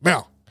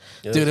 meow.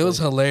 Yeah, dude, it was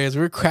hilarious.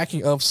 We were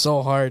cracking up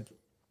so hard.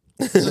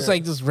 It's just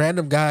like this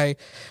random guy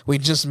we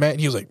just met, and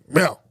he was like,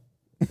 meow,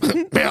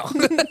 meow.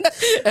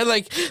 And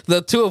like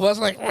the two of us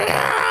like,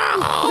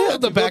 meow,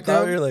 in the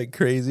background. You're like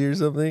crazy or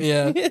something.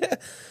 Yeah.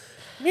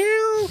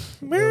 Meow,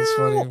 meow. That's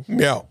funny.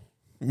 Meow,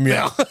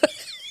 meow.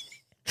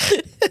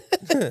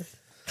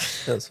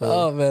 That's funny.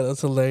 Oh man,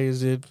 that's hilarious,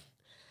 dude.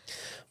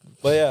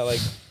 But yeah, like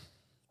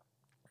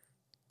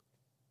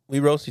we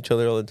roast each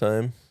other all the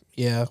time.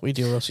 Yeah, we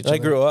do roast each other. I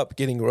grew up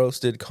getting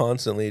roasted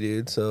constantly,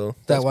 dude. So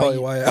that's why probably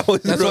why I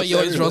always. That's why you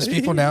always roast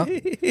people now.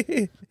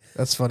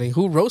 That's funny.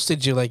 Who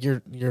roasted you? Like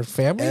your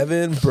family?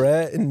 Evan,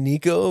 Brett, and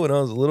Nico when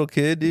I was a little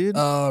kid, dude.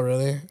 Oh,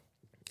 really?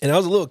 And I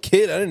was a little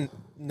kid. I didn't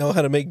know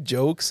how to make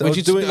jokes. I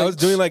was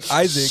doing like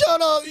Isaac.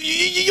 Shut up!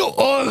 You're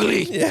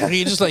ugly. Yeah,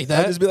 you just like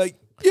that. I'd just be like,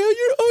 yeah,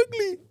 you're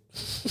ugly.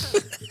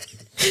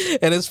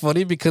 And it's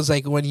funny because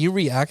like when you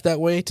react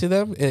that way to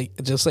them, it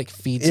just like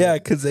feeds. Yeah,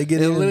 because they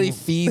get it literally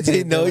feeds.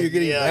 They know you're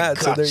getting mad,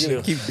 so they're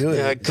gonna keep doing it.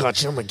 Yeah, I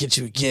got you. I'm gonna get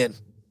you again.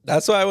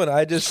 That's why when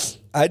I just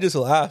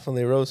laugh when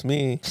they roast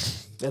me.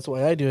 That's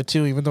why I do it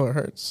too, even though it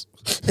hurts.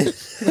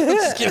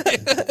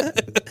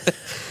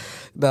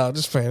 No, I'm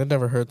just playing. It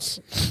never hurts.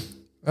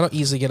 I don't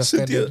easily get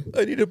offended.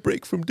 Cynthia, I need a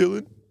break from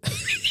Dylan.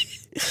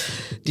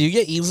 Do you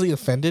get easily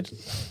offended?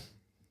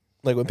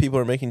 Like when people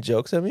are making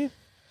jokes at me?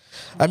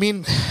 I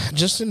mean,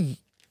 just in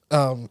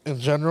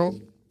general,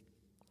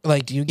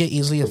 like, do you get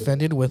easily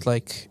offended with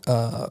like,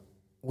 I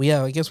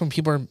guess when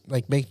people are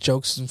like make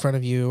jokes in front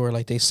of you or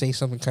like they say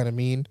something kind of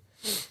mean?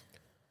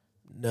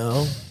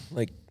 No,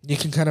 like you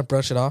can kind of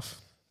brush it off.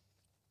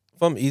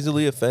 If I'm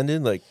easily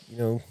offended, like, you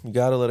know, you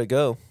gotta let it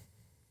go.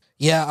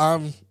 Yeah,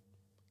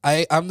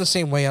 I'm the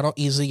same way. I don't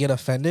easily get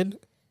offended,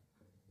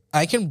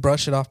 I can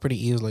brush it off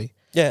pretty easily.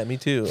 Yeah, me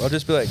too. I'll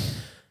just be like,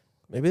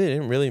 maybe they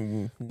didn't really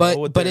know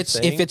what but they're it's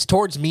saying. if it's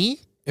towards me,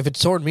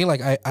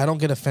 like I don't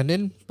get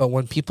offended. But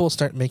when people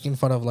start making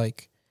fun of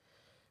like,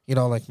 you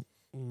know, like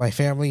my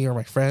family or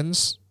my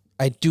friends,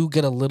 I do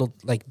get a little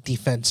like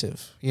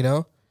defensive. You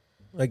know,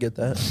 I get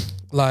that.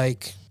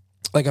 Like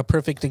a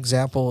perfect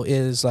example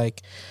is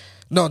like,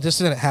 no, this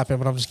didn't happen,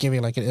 but I'm just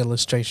giving like an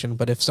illustration.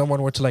 But if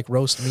someone were to like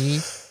roast me,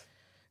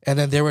 and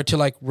then they were to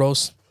like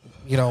roast,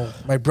 you know,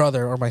 my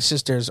brother or my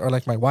sisters or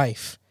like my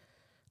wife,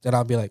 then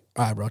I'll be like,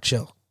 all right, bro,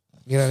 chill.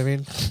 You know what I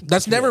mean?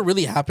 That's never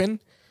really happened.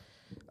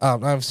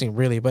 Obviously,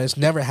 really, but it's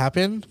never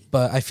happened.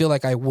 But I feel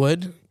like I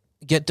would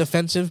get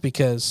defensive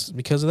because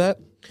of that.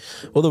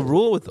 Well, the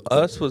rule with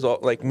us was all,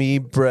 like me,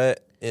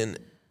 Brett, and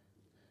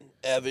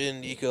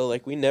Evan, Nico.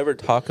 Like we never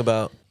talk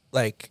about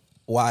like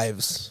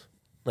wives,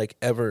 like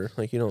ever.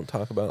 Like you don't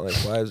talk about like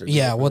wives. Or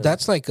Yeah, well,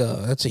 that's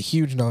a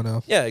huge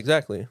no. Yeah,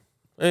 exactly.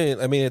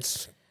 I mean,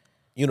 it's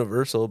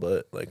universal,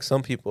 but like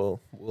some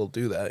people will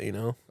do that, you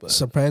know. But,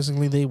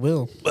 surprisingly, they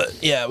will. But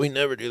yeah, we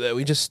never do that.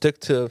 We just stick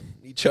to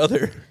each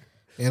other.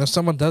 And if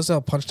someone does that,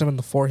 I'll punch them in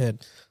the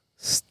forehead.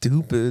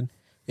 Stupid.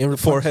 The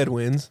forehead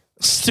wins.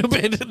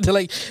 Stupid.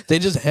 They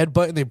just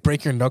headbutt and they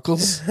break your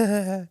knuckles.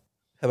 Have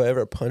I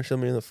ever punched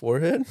somebody in the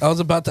forehead? I was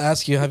about to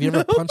ask you, have you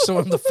ever punched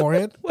someone in the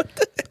forehead? What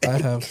the heck? I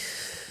have.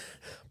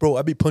 Bro,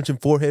 I be punching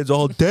foreheads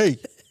all day.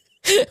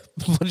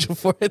 Punching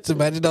foreheads?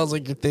 Imagine that was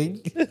like your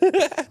thing.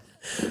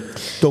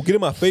 Don't get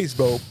in my face,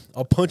 bro.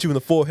 I'll punch you in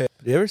the forehead.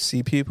 Do you ever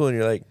see people and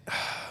you're like,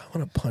 I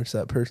want to punch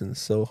that person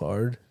so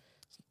hard?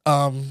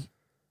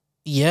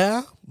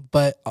 Yeah,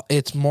 but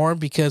it's more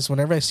because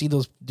whenever I see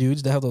those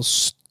dudes that have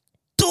those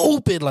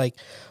stupid like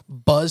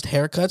buzzed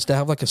haircuts that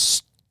have like a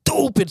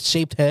stupid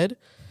shaped head,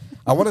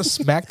 I want to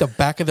smack the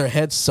back of their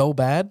head so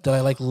bad that I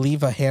like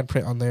leave a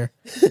handprint on there.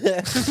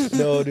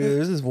 No, dude,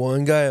 there's this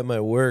one guy at my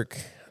work.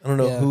 I don't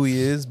know who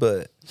he is,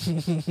 but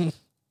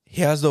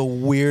he has the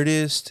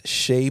weirdest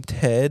shaped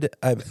head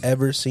I've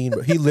ever seen.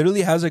 Bro. He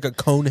literally has like a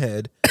cone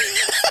head.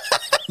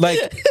 Like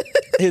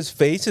his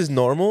face is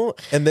normal,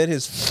 and then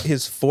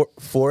his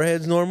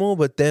forehead's normal,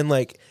 but then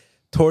like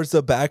towards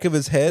the back of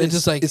his head,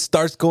 just like it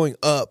starts going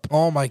up.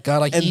 Oh my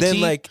god! Like and E.T.?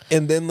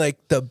 then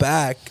the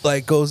back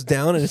like goes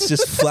down, and it's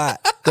just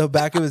flat. The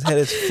back of his head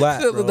is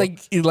flat, bro.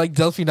 like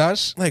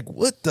Delphinash. Like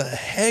what the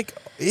heck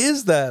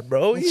is that,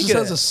 bro? He just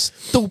has a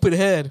stupid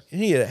head. You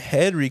need a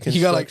head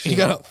reconstruction. He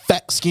got a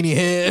fat, skinny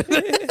head.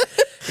 You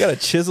gotta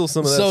chisel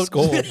some of that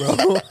skull,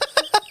 bro.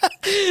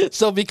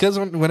 So because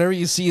whenever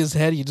you see his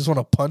head, you just want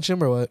to punch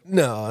him or what?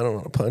 No, I don't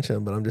want to punch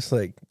him, but I'm just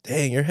like,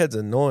 dang, your head's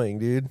annoying,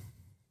 dude.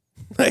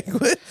 Like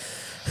what?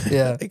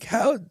 Yeah. Like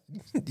how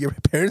your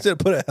parents had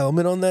to put a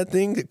helmet on that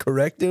thing to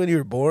correct it when you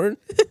were born?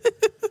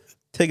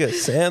 Take a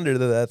sander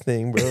to that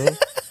thing, bro.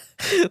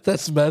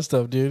 That's messed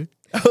up, dude.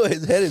 Oh,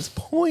 his head is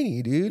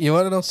pointy, dude. You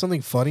want to know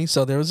something funny?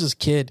 So there was this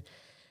kid.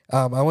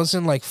 I was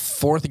in like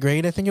 4th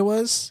grade, I think it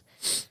was.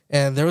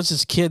 And there was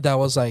this kid that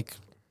was like,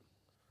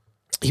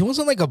 he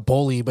wasn't like a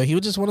bully, but he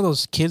was just one of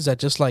those kids that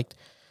just like,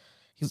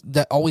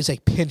 that always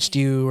like pinched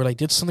you or like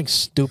did something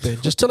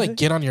stupid just to like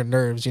get on your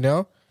nerves, you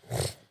know?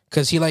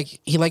 Because he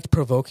liked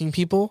provoking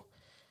people.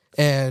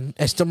 And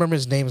I still remember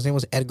his name. His name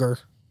was Edgar.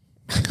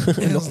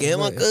 Don't get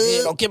my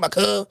cup. Don't get my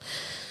cup.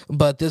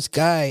 But this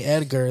guy,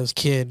 Edgar, this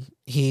kid,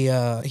 he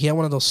had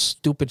one of those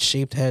stupid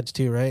shaped heads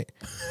too, right?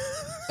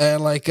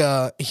 And like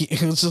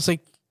he was just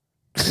like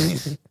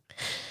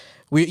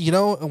we, you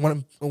know,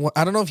 when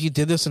I don't know if you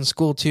did this in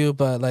school too,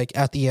 but like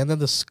at the end of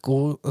the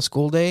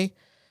school day,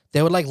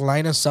 they would like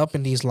line us up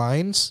in these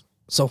lines.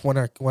 So when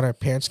our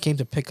parents came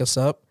to pick us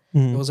up,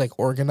 it was like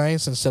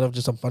organized instead of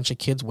just a bunch of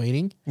kids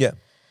waiting. Yeah.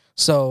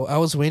 So I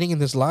was waiting in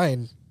this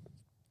line,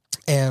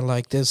 and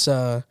like this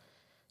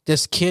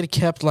kid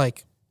kept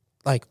like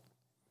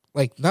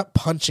not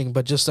punching,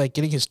 but just like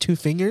getting his 2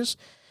 fingers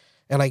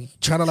and like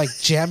trying to like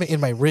jam it in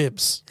my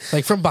ribs,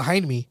 like from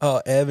behind me. Oh,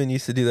 Evan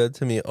used to do that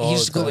to me all the time. He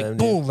used to go like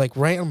boom, like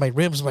right on my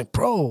ribs. I'm like,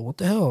 bro, what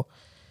the hell?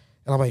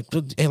 And I'm like,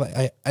 dude, and like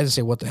I didn't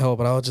say what the hell,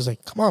 but I was just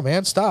like, come on,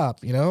 man,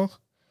 stop, you know?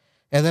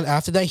 And then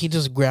after that, he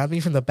just grabbed me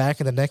from the back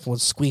of the neck and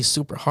would squeeze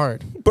super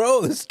hard.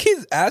 Bro, this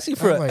kid's asking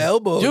for an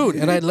elbow, dude.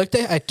 And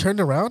I turned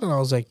around and I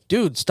was like,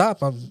 dude,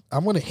 stop! I'm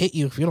gonna hit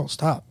you if you don't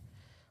stop.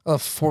 A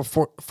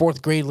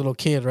 4th grade little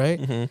kid, right?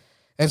 Mm-hmm.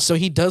 And so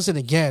he does it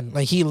again.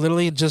 Like he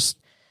literally just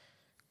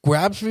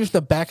grabs me from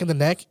the back of the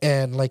neck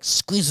and like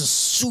squeezes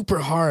super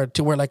hard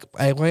to where like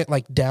I went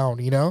like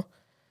down, you know,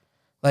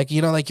 like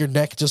your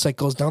neck just like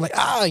goes down, like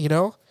you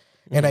know.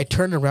 And I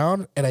turned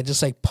around and I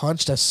just like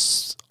punched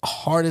as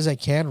hard as I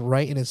can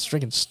right in his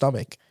freaking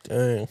stomach.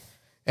 Dang.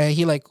 And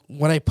he like,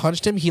 when I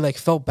punched him, he like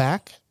fell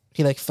back.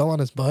 He like fell on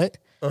his butt.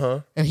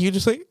 And he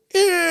just like,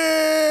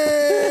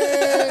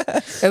 yeah.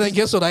 And then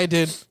guess what I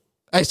did?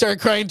 I started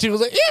crying too. I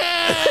was like,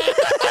 yeah.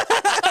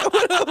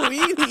 What a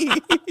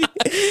weenie.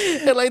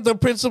 And like the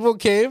principal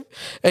came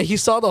and he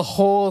saw the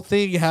whole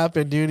thing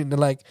happen, dude. And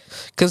like,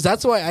 cause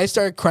that's why I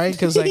started crying.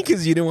 Cause like,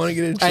 cause you didn't want to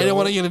get in trouble. I didn't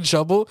want to get in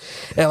trouble.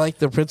 And like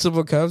the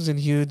principal comes and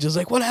he was just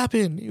like, what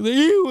happened? He's like,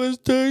 he was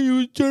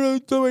trying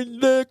to my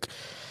neck.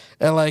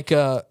 And like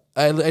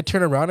I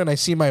turn around and I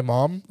see my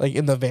mom like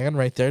in the van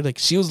right there. Like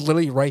she was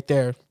literally right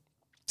there.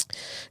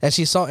 And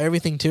she saw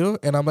everything too.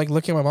 And I'm like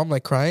looking at my mom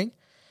like crying.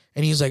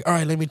 And he's like, all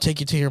right, let me take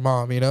you to your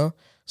mom, you know?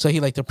 So he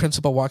like the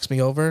principal walks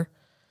me over.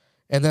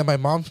 And then my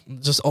mom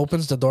just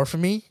opens the door for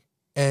me.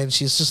 And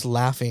she's just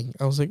laughing.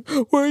 I was like,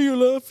 why are you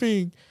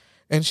laughing?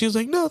 And she was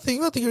like,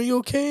 nothing. Are you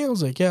okay? I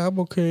was like, yeah, I'm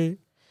okay.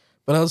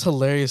 But that was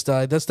hilarious,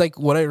 dog. That's like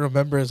what I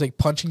remember is like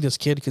punching this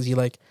kid because he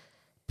like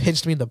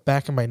pinched me in the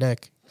back of my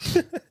neck.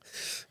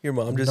 Your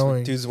mom just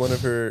does one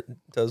of her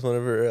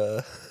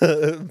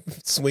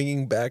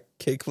swinging back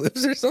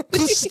kickflips or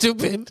something.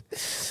 Stupid.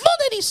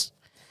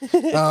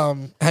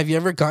 Have you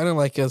ever gotten in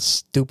like a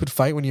stupid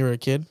fight when you were a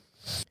kid?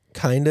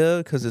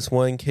 Kinda, because this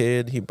one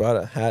kid, he brought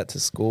a hat to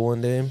school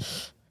one day.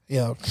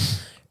 Yeah.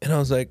 And I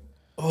was like,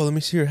 oh, let me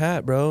see your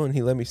hat, bro. And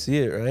he let me see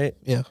it, right?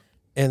 Yeah.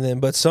 And then,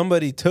 but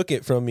somebody took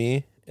it from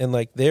me and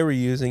like they were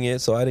using it,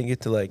 so I didn't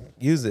get to like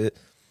use it.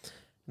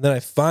 And then I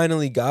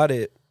finally got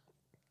it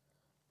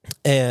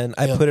and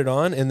I put it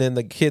on. And then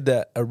the kid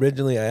that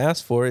originally I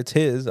asked for, it's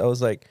his. He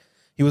was like,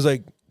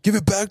 give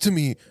it back to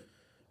me.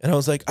 And I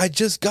was like, I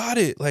just got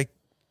it. Like,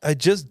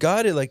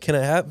 can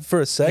I have it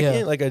for a second?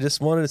 Yeah. Like, I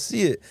just wanted to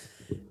see it.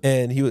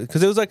 And he was,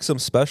 because it was like some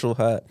special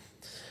hat.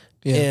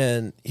 Yeah.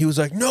 And he was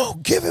like, no,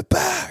 give it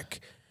back.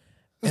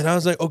 And I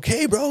was like,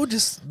 okay, bro,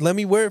 just let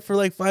me wear it for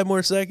like 5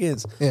 more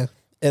seconds. Yeah.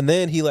 And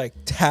then he like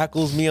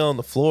tackles me on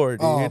the floor,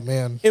 dude. Oh,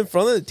 man. In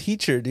front of the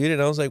teacher, dude.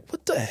 And I was like,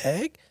 what the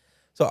heck?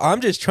 So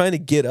I'm just trying to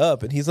get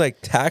up and he's like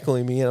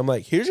tackling me. And I'm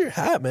like, here's your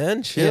hat,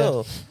 man.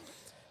 Chill.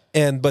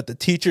 Yeah. But the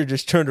teacher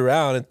just turned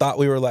around and thought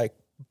we were like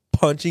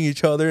punching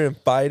each other and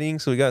fighting.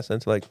 So we got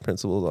sent to like the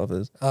principal's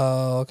office.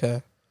 Oh,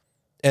 okay.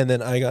 And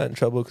then I got in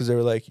trouble because they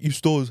were like, you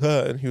stole his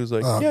hat. And he was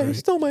like, yeah, you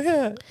stole my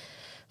hat.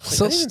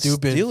 So like,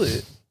 stupid. Steal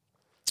it.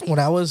 When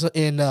I was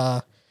in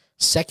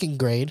 2nd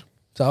grade,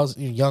 so I was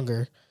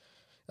younger,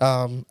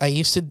 I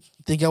used to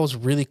think I was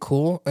really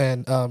cool.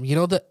 And you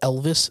know the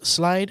Elvis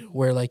slide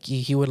where like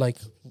he would like,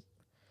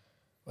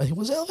 I think it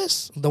was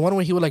Elvis? The one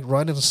where he would like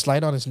run and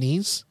slide on his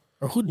knees?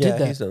 Or who did that?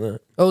 Yeah, he's done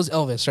that. Oh, it was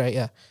Elvis, right?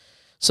 Yeah.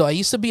 So I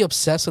used to be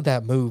obsessed with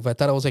that move. I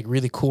thought it was like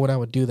really cool when I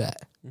would do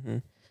that. Mm-hmm.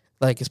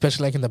 Like,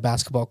 especially like in the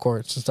basketball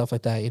courts and stuff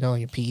like that, you know,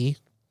 like in PE.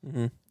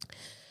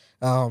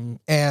 Mm-hmm.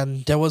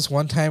 And there was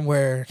one time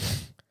where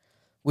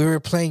we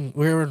were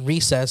in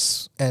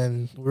recess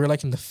and we were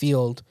like in the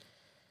field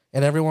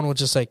and everyone was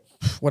just like,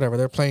 whatever,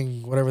 they're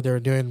playing whatever they were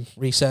doing,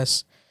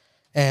 recess.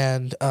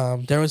 And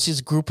there was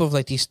this group of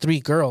like these 3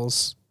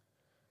 girls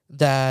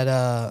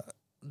that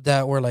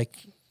were like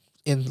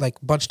in like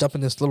bunched up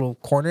in this little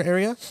corner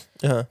area.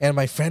 Uh-huh. And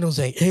my friend was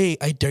like, hey,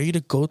 I dare you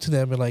to go to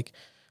them and like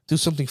do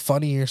something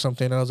funny or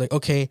something. And I was like,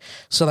 okay.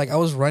 So like I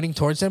was running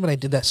towards them and I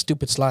did that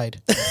stupid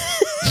slide.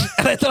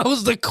 And I thought I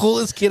was the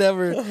coolest kid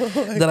ever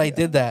I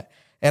did that.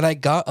 And I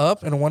got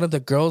up and one of the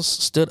girls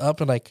stood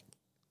up and like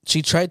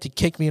she tried to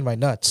kick me in my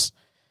nuts.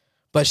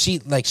 But she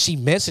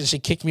missed and she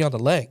kicked me on the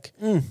leg.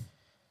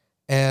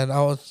 And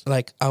I was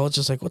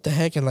just like, what the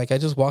heck? And like I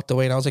just walked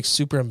away and I was like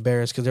super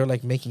embarrassed because they were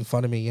like making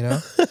fun of me, you know?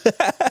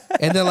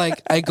 And then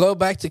like I go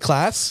back to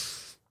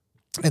class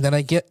and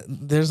then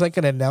there's like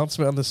an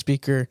announcement on the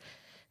speaker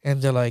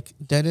and they're like,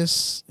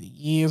 Dennis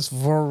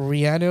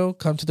Iasvoriano,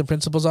 come to the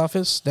principal's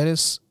office.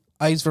 Dennis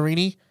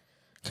Iasvorini,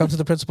 come to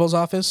the principal's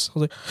office. I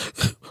was like,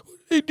 what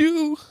did I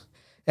do?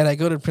 And I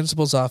go to the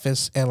principal's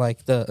office and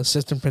like the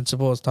assistant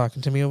principal is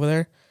talking to me over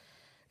there.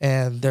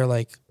 And they're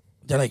like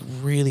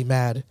really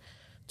mad.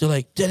 They're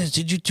like, Dennis,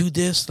 did you do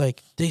this?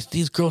 Like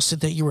these girls said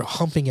that you were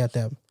humping at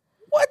them.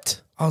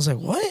 What? I was like,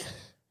 what?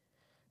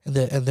 And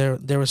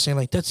they were saying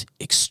like that's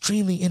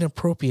extremely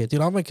inappropriate,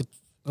 dude. I'm like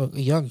a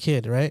young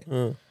kid, right?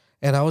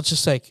 And I was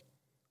just like,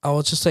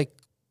 I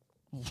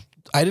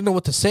didn't know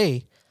what to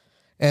say,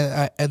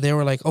 and they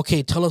were like,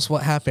 okay, tell us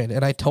what happened.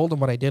 And I told them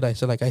what I did. I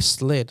said like I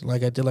slid,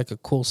 like I did like a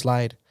cool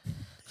slide,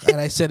 and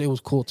I said it was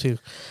cool too.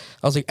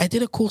 I was like, I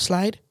did a cool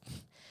slide,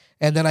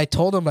 and then I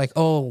told them like,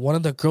 oh, one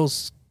of the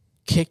girls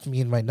kicked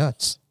me in my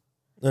nuts.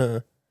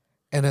 And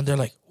then they're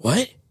like,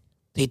 what?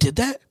 They did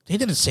that? They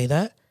didn't say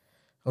that.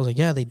 I was like,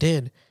 yeah, they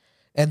did.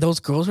 And those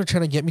girls were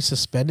trying to get me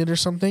suspended or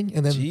something.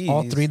 And then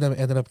all 3 of them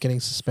ended up getting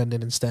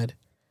suspended instead.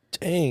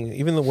 Dang,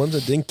 even the ones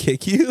that didn't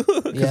kick you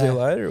because they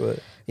lied or what?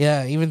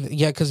 Yeah,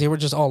 because they were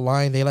just all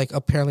lying. They like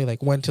apparently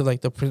like went to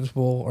like the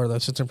principal or the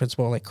assistant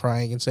principal like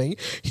crying and saying,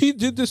 he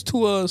did this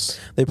to us.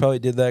 They probably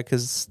did that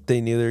because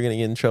they knew they were going to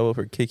get in trouble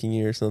for kicking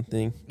you or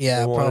something. Yeah,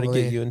 they wanted probably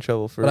to get you in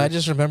trouble first. But I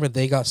just remembered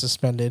they got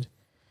suspended.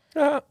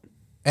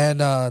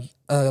 And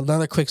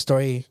another quick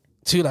story.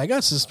 Dude, I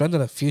got suspended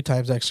a few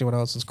times actually when I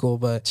was in school,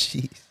 but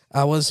jeez.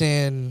 I was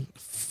in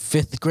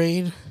 5th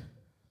grade.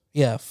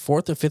 Yeah,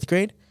 4th or 5th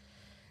grade.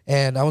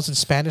 And I was in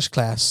Spanish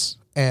class.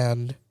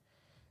 And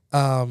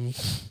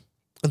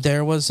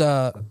there was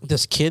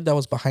this kid that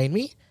was behind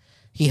me.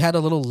 He had a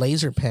little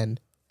laser pen.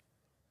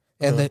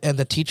 And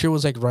the teacher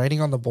was like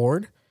writing on the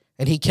board.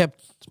 And he kept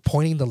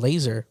pointing the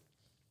laser.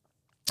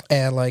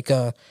 And like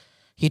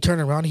he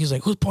turned around. He was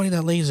like, who's pointing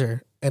that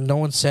laser? And no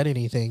one said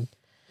anything.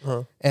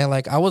 And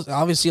like I was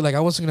obviously like I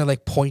wasn't gonna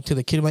like point to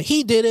the kid like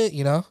he did it,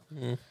 you know.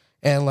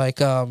 And like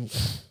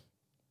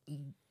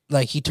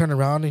he turned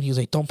around and he was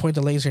like, "Don't point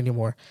the laser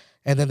anymore."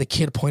 And then the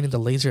kid pointed the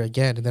laser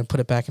again and then put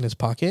it back in his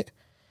pocket.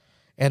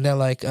 And then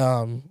like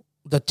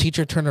the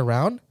teacher turned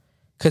around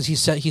because he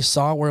said he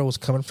saw where it was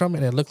coming from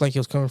and it looked like it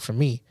was coming from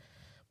me.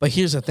 But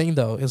here's the thing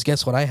though, is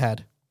guess what I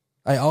had?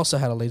 I also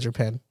had a laser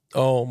pen.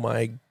 Oh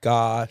my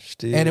gosh,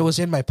 dude! And it was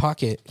in my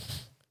pocket.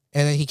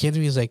 And then he came to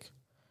me, he's like,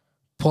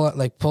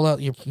 pull out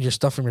your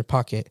stuff from your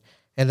pocket.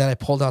 And then I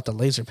pulled out the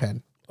laser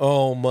pen.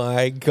 Oh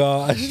my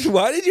gosh.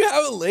 Why did you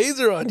have a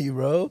laser on you,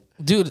 bro?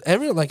 Dude,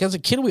 as a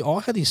kid, we all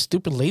had these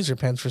stupid laser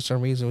pens for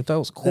some reason. We thought it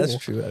was cool. That's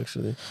true,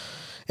 actually.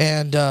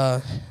 And,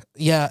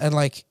 and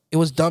like, it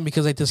was dumb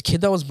because, like, this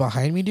kid that was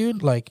behind me,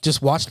 dude, like,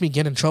 just watched me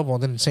get in trouble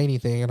and didn't say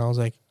anything. And I was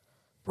like,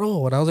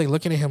 bro, and I was, like,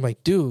 looking at him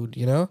like, dude,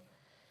 you know?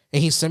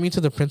 And he sent me to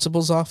the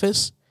principal's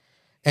office.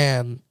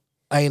 And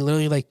I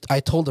literally, like, I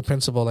told the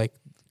principal, like,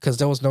 because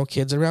there was no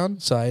kids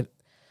around, so I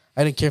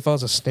didn't care if I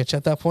was a snitch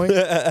at that point.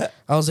 I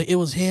was like, it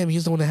was him.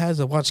 He's the one that has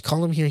it. Watch,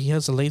 call him here. He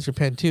has a laser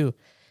pen too.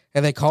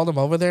 And they called him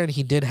over there, and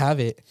he did have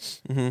it.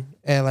 Mm-hmm.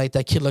 And like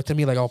that kid looked at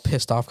me like all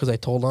pissed off because I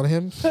told on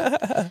him.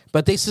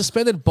 But they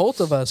suspended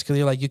both of us because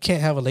they're like, you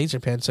can't have a laser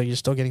pen, so you're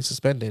still getting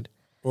suspended.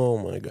 Oh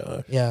my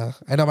gosh. Yeah,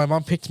 I know. My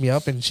mom picked me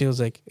up, and she was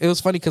like, it was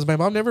funny because my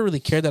mom never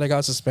really cared that I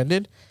got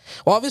suspended.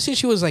 Well, obviously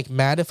she was like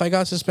mad if I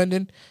got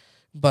suspended,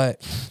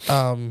 but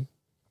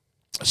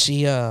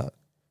she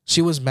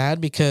was mad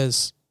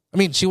because. I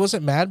mean, she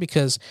wasn't mad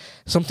because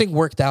something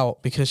worked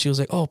out because she was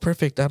like, "Oh,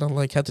 perfect! I don't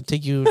like have to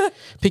pick you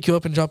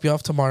up and drop you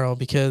off tomorrow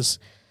because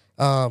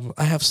I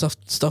have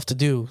stuff to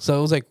do." So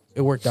it was like it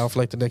worked out for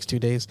like the next 2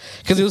 days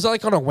because it was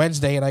like on a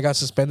Wednesday and I got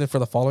suspended for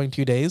the following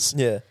 2 days.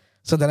 Yeah.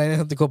 So then I didn't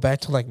have to go back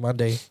till like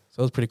Monday. So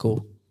it was pretty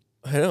cool.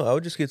 I know. I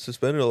would just get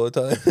suspended all the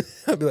time.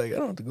 I'd be like, I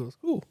don't have to go to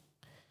school.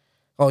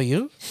 Oh,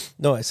 you?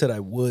 No, I said I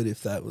would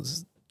if that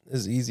was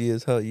as easy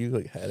as how you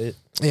like had it.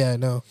 Yeah, I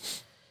know.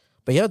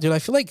 But yeah, dude, I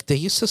feel like they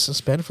used to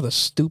suspend for the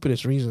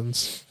stupidest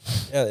reasons.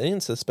 Yeah, they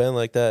didn't suspend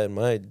like that in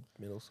my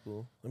middle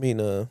school. I mean,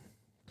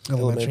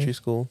 elementary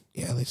school.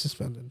 Yeah, they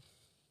suspended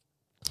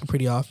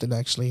pretty often,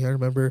 actually. I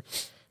remember.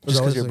 Just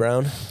because you're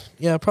brown?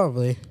 Yeah,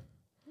 probably.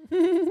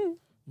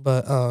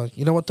 But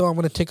you know what, though? I'm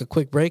going to take a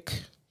quick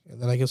break,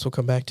 and then I guess we'll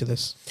come back to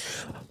this.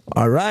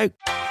 All right.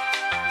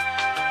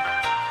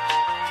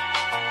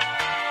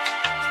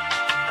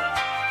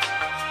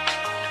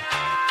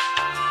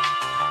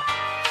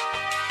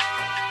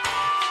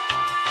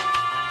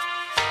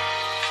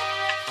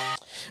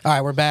 All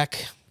right, we're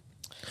back.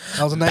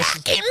 That was a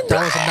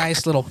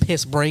nice little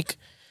piss break.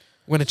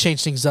 We're gonna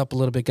change things up a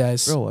little bit,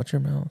 guys. Bro, watch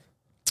your mouth.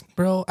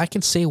 Bro, I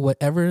can say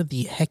whatever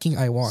the hecking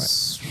I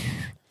want.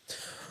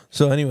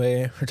 So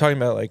anyway, we're talking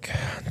about like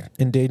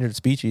endangered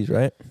species,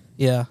 right?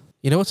 Yeah.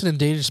 You know what's an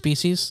endangered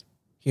species?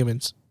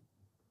 Humans.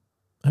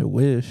 I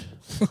wish.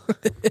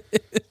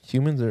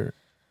 Humans are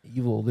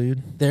evil,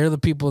 dude. They're the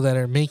people that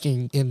are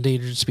making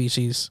endangered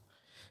species.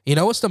 You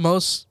know what's the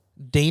most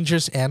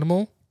dangerous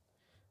animal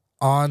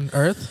on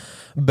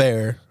Earth?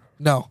 Bear.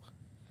 No.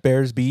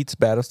 Bears beats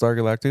Battlestar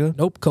Galactica?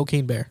 Nope.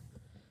 Cocaine bear.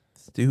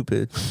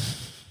 Stupid.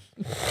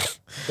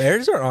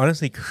 Bears are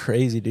honestly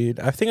crazy, dude.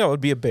 I think I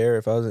would be a bear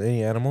if I was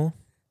any animal.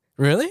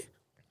 Really?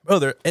 Bro,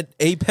 they're an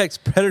apex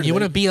predator. You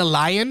want to be a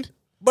lion?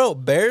 Bro,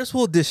 bears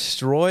will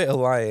destroy a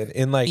lion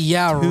in like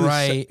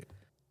right.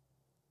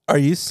 Are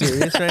you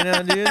serious right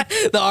now, dude?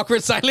 The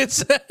awkward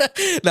silence.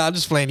 No, I'm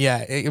just playing.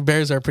 Yeah,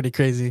 bears are pretty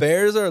crazy.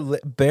 Bears are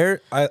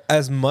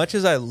as much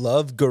as I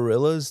love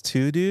gorillas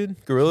too,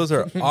 dude. Gorillas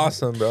are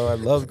awesome, bro. I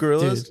love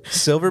gorillas. Dude,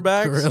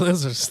 silverbacks.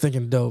 Gorillas are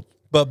stinking dope.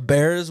 But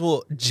bears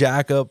will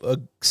jack up a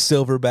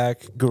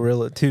silverback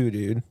gorilla too,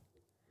 dude.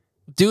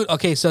 Dude,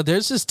 okay, so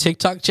there's this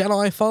TikTok channel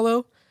I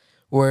follow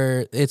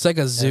where it's like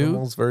a zoo.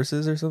 Animals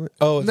versus or something?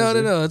 Oh,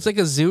 no. It's like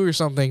a zoo or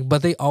something.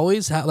 But they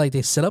always have, like,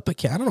 they set up I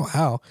don't know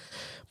how,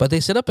 but they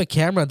set up a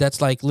camera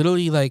that's like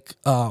literally like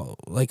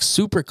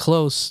super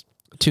close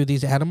to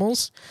these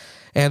animals.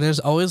 And there's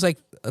always like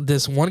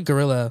this one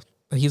gorilla.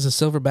 He's a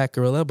silverback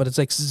gorilla, but it's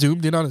like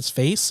zoomed in on his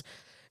face.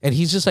 And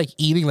he's just like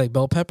eating like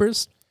bell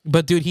peppers.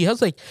 But dude, he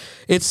has like,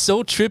 it's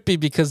so trippy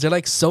because they're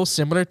like so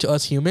similar to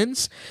us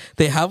humans.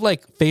 They have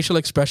like facial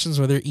expressions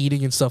where they're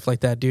eating and stuff like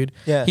that, dude.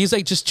 Yeah. He's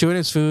like just chewing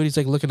his food. He's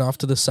like looking off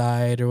to the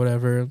side or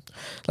whatever,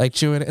 like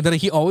chewing. And then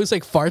he always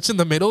like farts in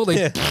the middle. Like,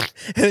 yeah.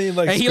 And he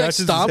like scratches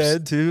his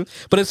head too.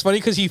 But it's funny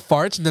because he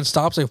farts and then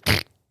stops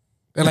like,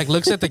 and like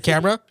looks at the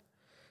camera.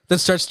 Then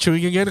starts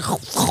chewing again.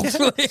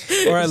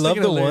 Or I love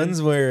the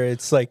ones where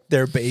it's like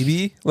their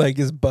baby like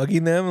is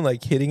bugging them and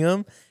like hitting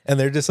them, and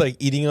they're just like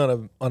eating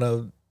on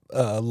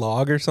a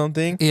log or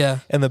something. Yeah.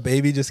 And the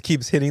baby just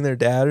keeps hitting their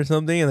dad or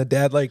something, and the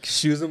dad like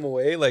shoos them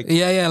away. Like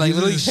yeah, like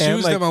literally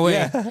shoos them away.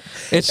 Yeah.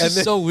 It's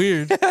just so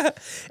weird.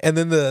 And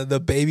then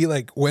the baby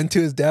like went to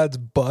his dad's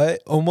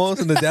butt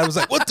almost, and the dad was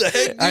like, "What the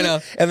heck?" Dude? I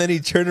know. And then he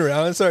turned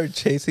around and started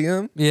chasing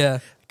him. Yeah.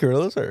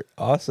 Gorillas are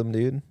awesome,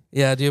 dude.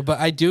 Yeah, dude, but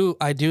I do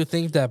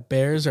think that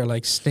bears are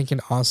like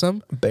stinking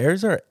awesome.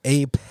 Bears are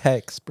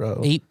apex,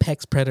 bro.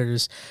 Apex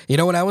predators. You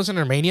know, when I was in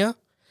Romania,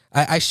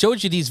 I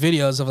showed you these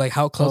videos of like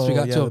how close we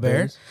got to a bear,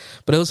 bears.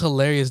 but it was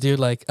hilarious, dude.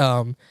 Like,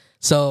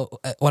 so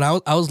when I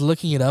was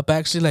looking it up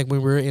actually, like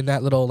when we were in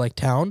that little like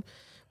town,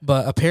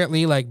 but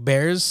apparently like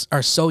bears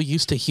are so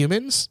used to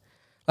humans,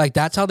 like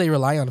that's how they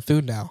rely on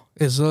food now.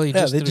 It's really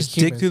just they just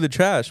dig through the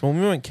trash. When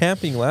we went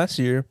camping last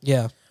year,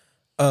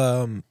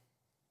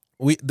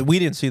 we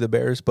didn't see the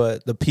bears,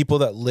 but the people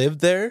that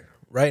lived there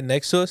right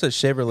next to us at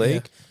Shaver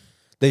Lake,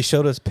 they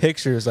showed us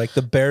pictures. Like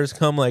the bears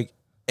come like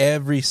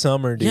every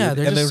summer, dude. Yeah, and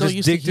just they so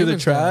just dig through the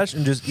trash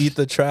and just eat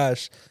the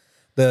trash,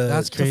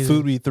 the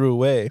food we threw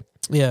away.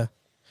 Yeah,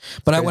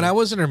 but when I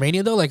was in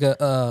Romania though, like it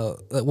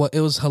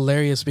was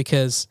hilarious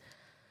because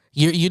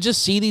you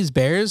just see these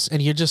bears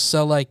and you're just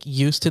so like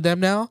used to them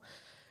now,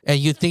 and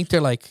you think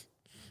they're like,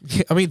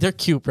 I mean they're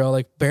cute, bro.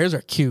 Like bears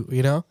are cute,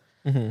 you know.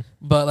 Mm-hmm.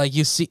 But like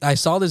I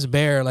saw this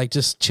bear like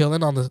just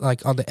chilling on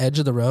the edge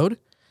of the road.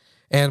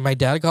 And my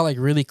dad got like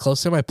really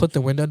close to him. I put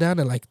the window down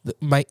and like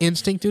my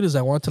instinct, dude, is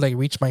I want to like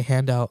reach my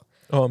hand out.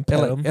 Oh, and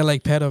pet him. And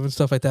like pet him and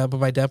stuff like that. But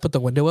my dad put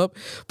the window up.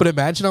 But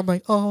imagine I'm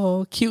like,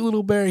 oh, cute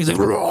little bear. He's like,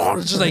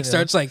 just like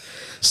starts like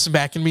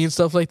smacking me and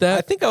stuff like that.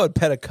 I think I would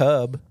pet a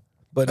cub,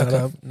 but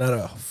not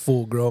a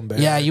full grown bear.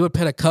 Yeah, you would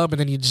pet a cub and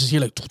then you just hear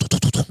like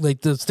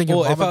the stinking.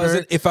 Well,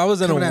 if I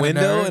was in a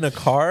window in a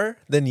car,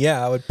 then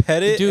yeah, I would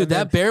pet it. Dude,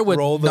 that bear would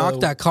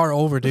knock that car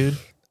over, dude.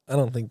 I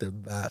don't think they're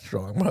that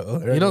strong,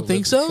 bro. You don't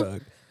think so?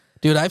 Truck.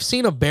 Dude, I've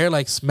seen a bear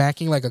like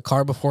smacking like a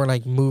car before,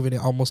 like moving it,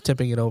 almost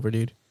tipping it over,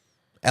 dude.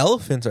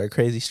 Elephants are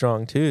crazy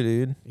strong too,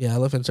 dude. Yeah,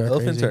 elephants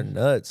are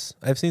nuts.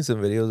 I've seen some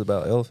videos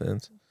about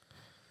elephants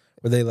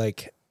where they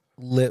like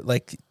lit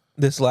like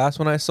this last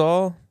one I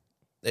saw.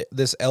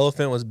 This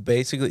elephant was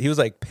he was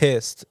like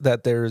pissed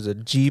that there was a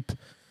Jeep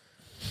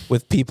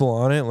with people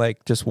on it,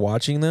 like just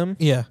watching them.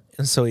 Yeah,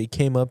 and so he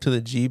came up to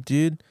the Jeep,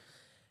 dude.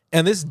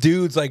 And this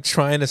dude's like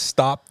trying to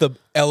stop the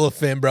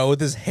elephant, bro,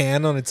 with his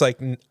hand on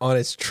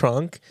its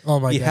trunk. Oh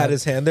my God. He had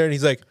his hand there and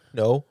he's like,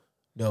 no.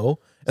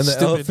 And the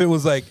elephant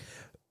was like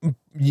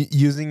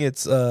using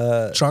its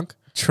trunk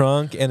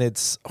and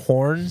its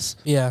horns.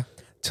 Yeah.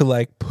 To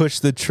like push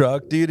the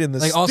truck, dude. And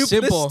like this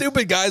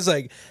stupid guy's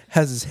like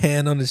has his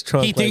hand on his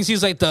trunk. He thinks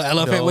he's like the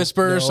elephant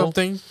whisperer or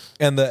something.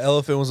 And the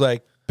elephant was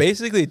like,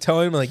 basically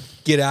telling him like,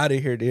 get out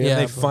of here, dude. Yeah,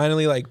 and they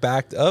finally like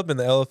backed up and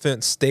the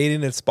elephant stayed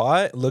in its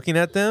spot looking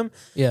at them.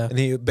 Yeah. And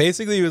he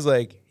was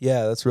like,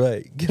 yeah, that's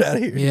right. Get out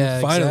of here. Yeah,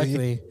 finally.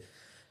 Exactly.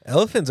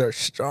 Elephants are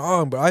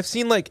strong, bro. I've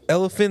seen like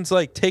elephants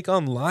like take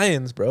on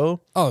lions,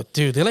 bro. Oh,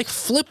 dude, they like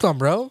flip them,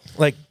 bro.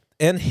 Like,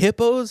 and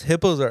hippos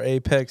are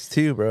apex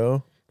too,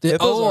 bro.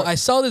 I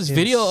saw this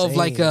video of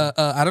like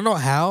I don't know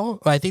how,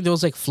 I think there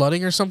was like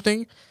flooding or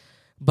something.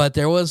 But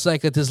there was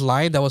like this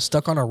lion that was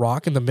stuck on a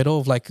rock in the middle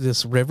of like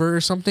this river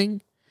or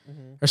something.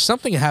 Or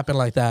something happened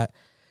like that.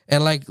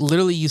 And like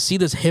literally you see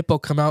this hippo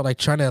come out like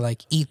trying to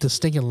like eat the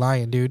stinking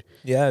lion, dude.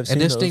 Yeah, I've seen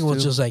and this those thing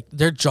was too. just like,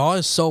 their jaw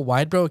is so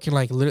wide, bro. It can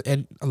like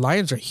and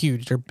lions are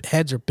huge. Their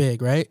heads are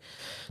big, right?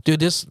 Dude,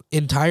 this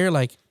entire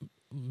like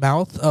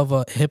mouth of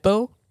a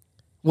hippo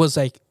was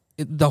like,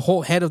 the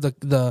whole head of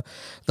the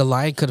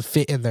lion could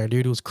fit in there,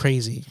 dude. It was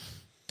crazy.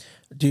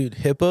 Dude,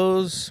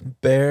 hippos,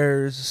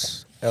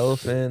 bears,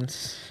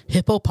 elephants,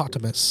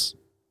 hippopotamus.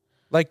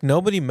 Like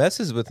nobody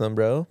messes with them,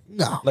 bro.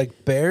 No.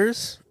 Like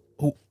bears,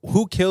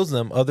 who kills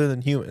them other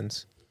than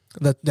humans?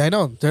 I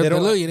know. They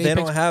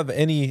don't have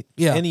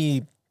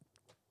any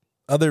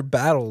other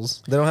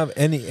battles. They don't have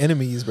any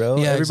enemies, bro.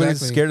 Yeah,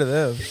 everybody's scared of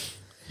them.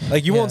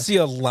 Like you won't see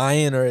a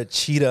lion or a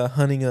cheetah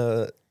hunting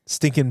a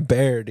stinking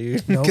bear,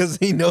 dude, because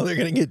they know they're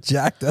gonna get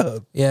jacked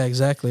up. Yeah,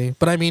 exactly.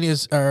 But I mean,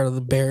 are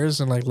the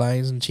bears and like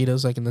lions and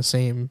cheetahs like in the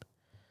same?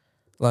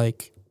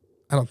 Like,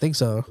 I don't think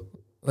so.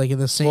 Like in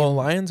the same. Well,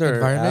 lions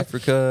are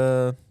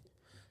Africa.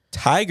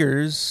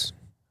 Tigers.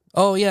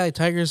 Oh yeah,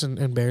 tigers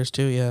and bears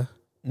too. Yeah,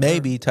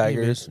 maybe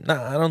tigers. Maybe.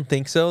 Nah, I don't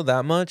think so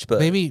that much. But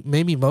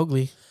maybe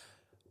Mowgli.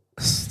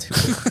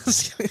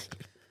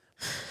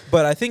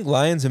 But I think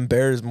lions and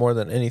bears more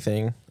than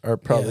anything are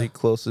probably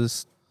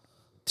closest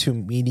to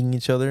meeting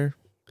each other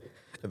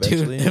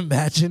eventually. Dude,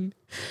 imagine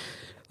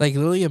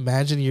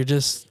you're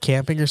just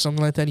camping or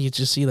something like that and you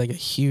just see like a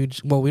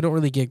huge, well, we don't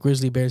really get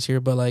grizzly bears here,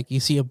 but like you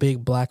see a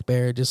big black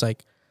bear just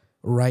like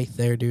right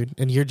there, dude,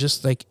 and you're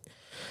just like,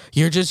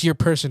 you're just your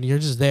person, you're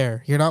just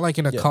there, you're not like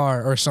in a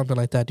car or something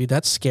like that, dude.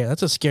 That's scary.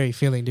 That's a scary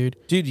feeling, dude.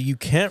 You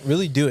can't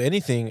really do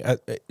anything.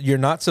 You're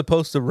not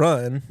supposed to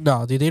run.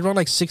 No, dude, they run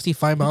like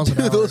 65 miles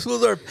an hour. Those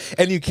fools are,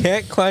 and you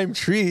can't climb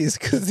trees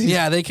because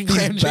they can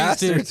climb trees.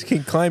 Bastards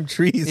can climb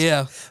trees.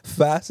 Yeah,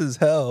 fast as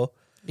hell.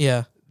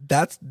 Yeah,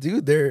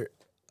 they're.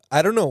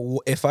 I don't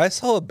know if I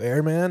saw a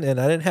bear, man, and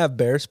I didn't have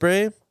bear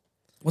spray.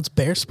 What's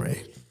bear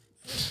spray?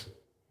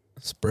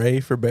 Spray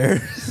for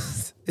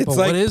bears. It's but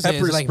like what is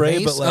pepper it? Like spray,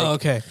 mace?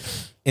 but like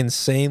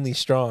insanely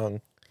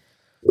strong.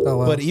 Oh,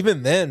 wow. But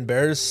even then,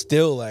 bears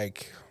still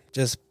like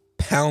just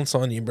pounce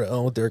on you,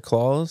 bro, with their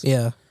claws.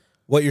 Yeah.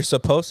 What you're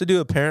supposed to do,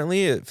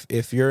 apparently,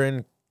 if you're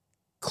in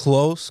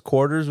close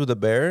quarters with a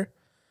bear,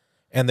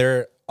 and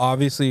they're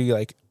obviously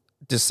like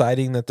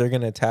deciding that they're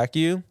gonna attack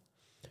you,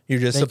 You're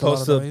just Make a lot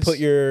supposed of to noise? put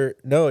your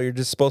you're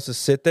just supposed to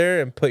sit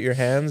there and put your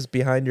hands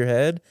behind your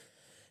head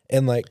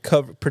and like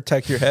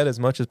protect your head as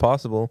much as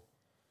possible.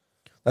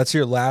 That's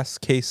your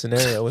last case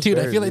scenario with Dude,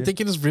 bears, I feel like they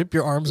can just rip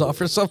your arms off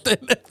or something.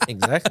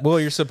 exactly. Well,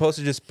 you're supposed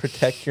to just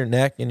protect your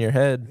neck and your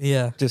head.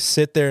 Yeah. Just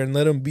sit there and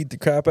let them beat the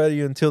crap out of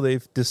you until they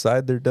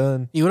decide they're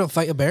done. You wouldn't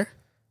fight a bear?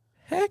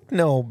 Heck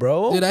no,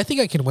 bro. Dude, I think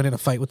I can win in a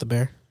fight with a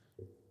bear.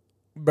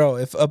 Bro,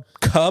 if a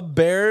cub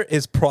bear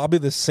is probably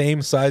the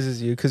same size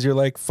as you because you're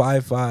like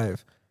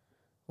 5'5".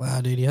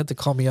 Wow, dude, you had to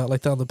call me out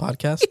like that on the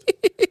podcast.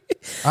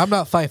 I'm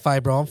not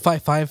 5'5", bro. I'm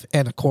 5'5"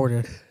 and a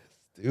quarter.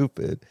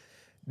 Stupid.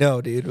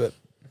 No, dude, but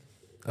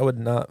I would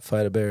not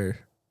fight a bear.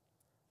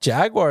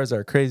 Jaguars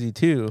are crazy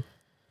too.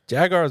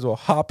 Jaguars will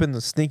hop in the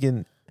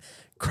stinking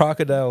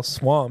crocodile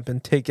swamp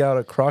and take out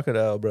a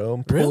crocodile, bro,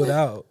 and pull Really? it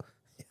out.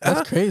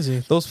 That's crazy.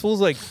 Those fools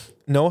like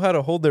know how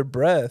to hold their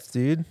breath,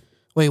 dude.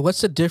 Wait,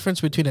 what's the difference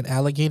between an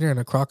alligator and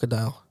a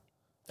crocodile?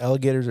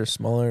 Alligators are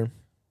smaller.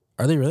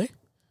 Are they really?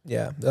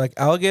 Yeah, like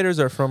alligators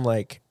are from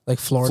like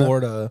Florida?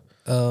 Florida.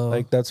 Oh.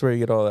 Like that's where you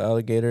get all the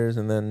alligators,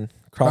 and then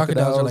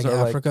crocodiles are like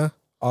are Africa?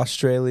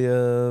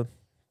 Australia,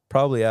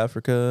 probably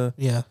Africa.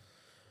 Yeah.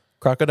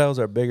 Crocodiles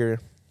are bigger.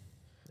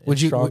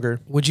 Would you stronger?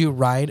 Would you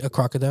ride a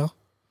crocodile?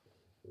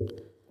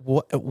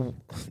 What?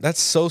 That's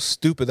so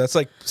stupid. That's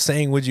like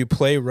saying, would you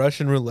play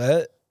Russian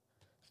roulette?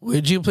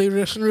 Would you play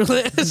Russian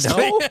roulette?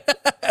 No.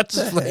 That's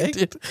just like,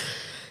 dude.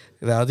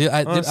 No, dude,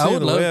 I Honestly,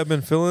 would the love. way I've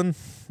been feeling,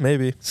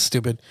 maybe.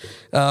 Stupid.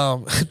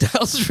 That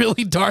was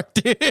really dark,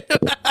 dude.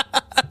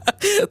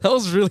 That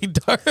was really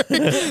dark.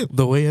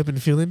 The way I've been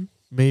feeling,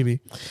 maybe.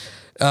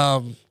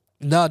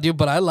 No, dude,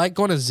 but I like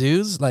going to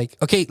zoos. Like,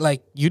 okay,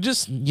 like you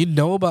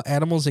know about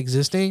animals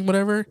existing,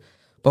 whatever.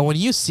 But when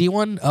you see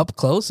one up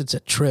close, it's a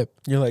trip.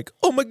 You're like,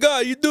 oh my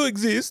God, you do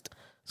exist.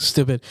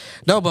 Stupid.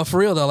 No, but for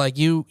real though, like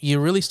you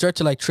really start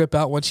to like trip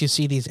out once you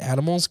see these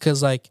animals,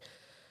 because like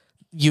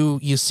you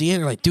see it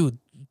and you're like, dude,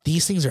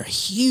 these things are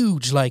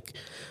huge. Like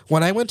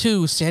when I went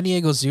to San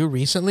Diego Zoo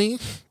recently,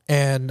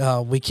 and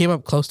we came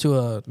up close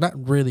to not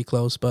really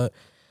close, but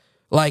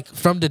like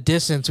from the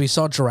distance we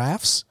saw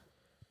giraffes.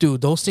 Dude,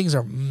 those things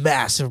are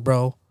massive,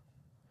 bro.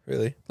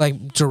 Really?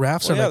 Like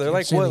giraffes Well, are yeah, they're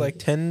like insanely- what, like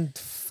 10?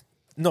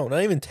 No,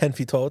 not even 10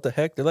 feet tall. What the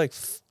heck? They're like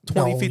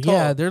 20 No, feet tall.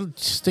 Yeah, they're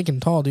stinking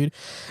tall, dude.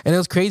 And it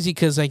was crazy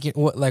because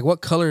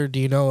what color do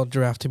you know a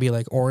giraffe to be?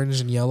 Like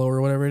orange and yellow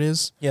or whatever it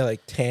is? Yeah, like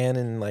tan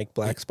and like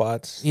black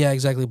spots. Yeah,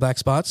 exactly, black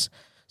spots.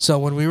 So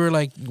when we were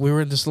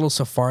in this little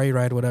safari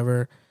ride,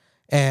 whatever,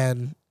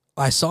 and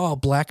I saw a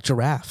black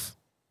giraffe.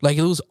 Like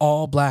it was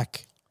all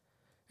black,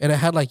 and it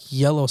had like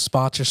yellow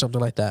spots or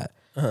something like that.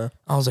 Uh-huh.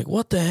 I was like,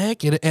 "What the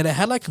heck?" And it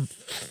had like, I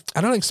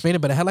don't know how to explain it,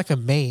 but it had like a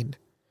mane.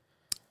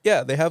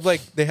 Yeah, they have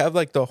like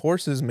the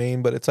horse's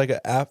mane, but it's like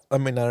not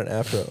an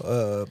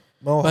afro.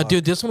 Mohawk. But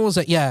dude, this one was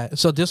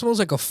so this one was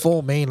like a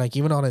full mane, like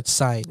even on its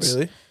sides.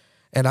 Really?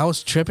 And I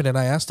was tripping, and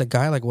I asked the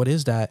guy, like, "What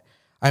is that?"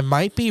 I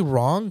might be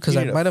wrong because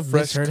I might have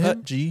misheard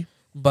him. G.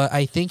 But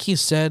I think he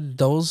said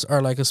those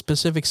are like a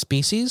specific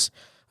species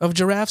of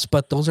giraffes,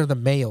 but those are the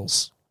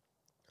males.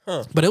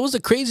 Huh. But it was the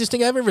craziest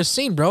thing I've ever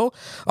seen, bro.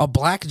 A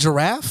black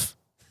giraffe.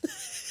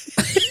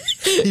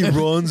 He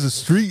runs the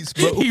streets,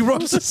 bro. He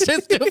runs the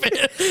system.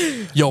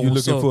 Yo, You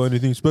what's looking up? for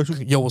anything special?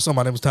 Yo, what's up?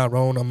 My name's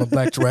Tyrone. I'm a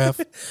black giraffe.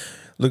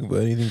 Looking for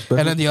anything special?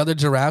 And then the other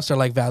giraffes are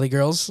like valley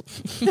girls.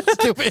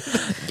 Stupid.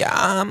 Yeah,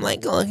 I'm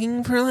like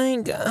looking for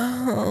like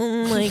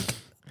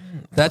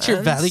That's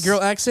your valley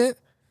girl accent?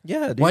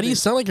 Yeah, dude. Why do you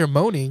sound like you're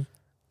moaning?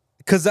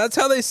 Because that's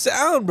how they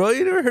sound, bro.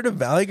 You never heard of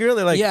Valley Girl?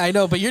 They're like, Yeah, I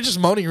know, but you're just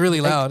moaning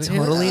really loud.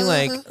 totally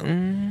like.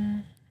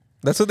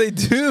 That's what they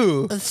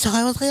do. So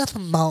I was like at the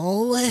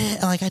mall,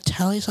 and like I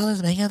totally saw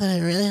this makeup that I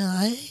really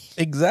like.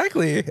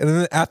 Exactly. And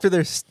then after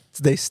they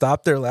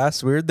stop their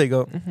last word, they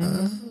go.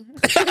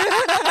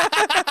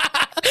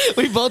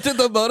 We both did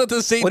the moan at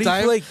the same What do you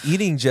time. feel like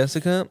eating,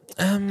 Jessica?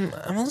 I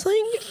was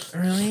like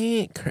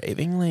really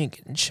craving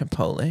like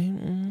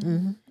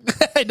Chipotle.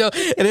 I know,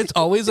 and it's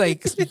always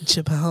like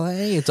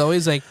Chipotle. It's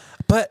always like,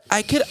 But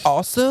I could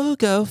also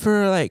go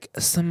for like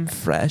some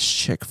fresh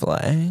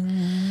Chick-fil-A.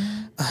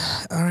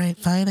 All right,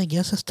 fine. I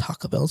guess this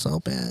Taco Bell's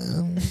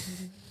open.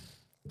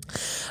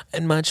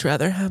 I'd much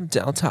rather have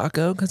Del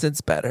Taco because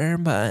it's better,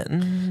 but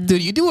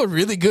dude, you do a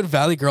really good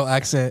Valley Girl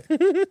accent.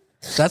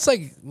 That's like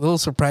a little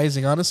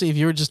surprising, honestly. If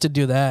you were just to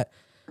do that,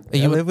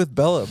 I live with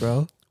Bella,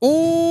 bro.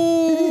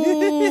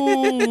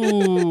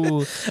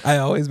 Ooh, I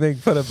always make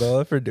fun of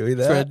Bella for doing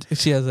that.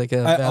 she has like a.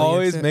 I Valley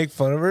always accent. make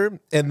fun of her,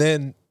 and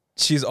then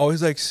she's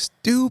always like,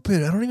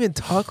 "Stupid! I don't even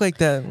talk like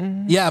that."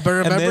 Yeah, but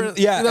remember, and then,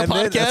 the and then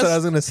podcast. that's what I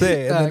was gonna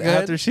say. And Go then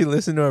ahead. after she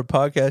listened to our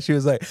podcast, she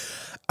was like,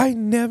 "I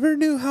never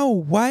knew how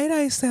white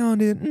I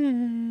sounded."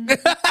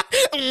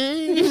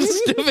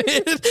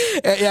 Stupid.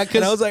 Yeah, And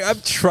because I was like,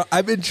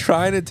 I've been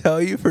trying to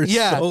tell you for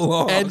so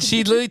long. and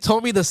she literally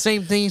told me the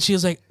same thing. She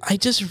was like, I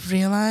just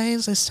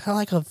realized I sound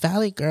like a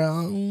valley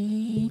girl.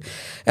 and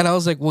I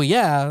was like, well,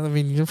 yeah. I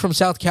mean, you're from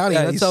South County.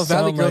 Yeah, That's you how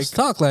Valley sound girls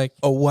talk. Like,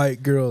 a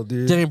white girl,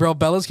 dude. Jimmy, bro,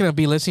 Bella's gonna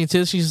be listening to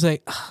this. She's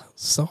like,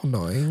 so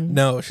annoying.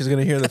 No, she's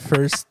gonna hear the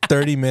first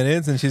 30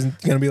 minutes and she's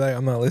gonna be like,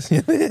 I'm not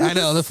listening to this. I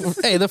know.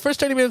 The first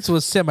 30 minutes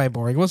was semi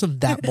boring. It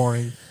wasn't that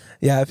boring.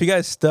 Yeah, if you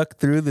guys stuck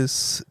through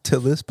this to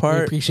this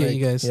part, appreciate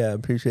you guys. Yeah,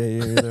 appreciate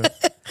you.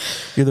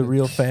 You're the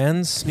real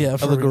fans. Yeah, of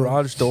for the real.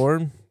 garage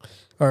door.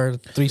 Our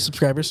 3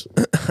 subscribers.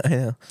 I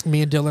know.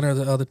 Me and Dylan are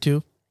the other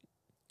 2.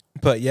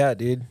 But yeah,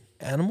 dude,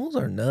 animals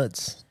are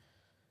nuts.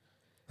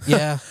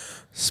 Yeah.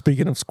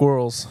 Speaking of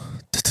squirrels,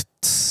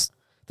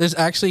 There's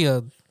actually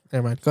a.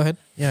 Never mind. Go ahead.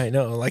 yeah, I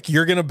know. Like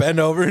you're gonna bend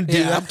over and do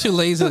Yeah, that. I'm too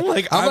lazy. I'm I'm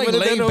like gonna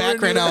laying bend over back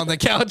and right do now that. on the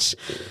couch.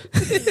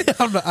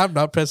 I'm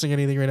not pressing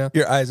anything right now.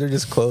 Your eyes are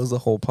just closed the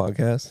whole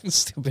podcast.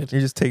 Stupid. You're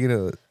just taking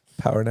a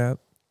power nap.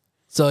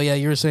 So yeah,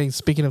 you were saying,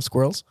 speaking of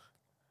squirrels.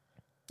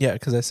 Yeah,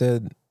 because I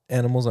said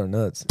animals are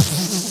nuts.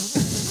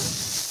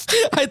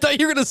 I thought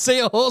you were gonna say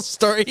a whole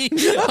story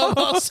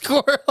about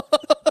squirrel.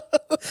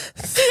 I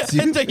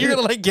thought you were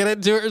gonna like get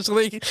into it or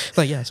something.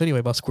 Like, yeah. So anyway,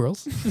 about squirrels.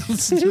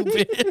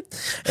 Stupid.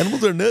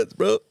 Animals are nuts,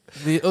 bro.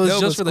 It was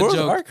just for the squirrels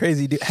joke. are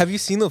crazy, dude. Have you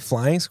seen the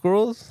flying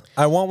squirrels?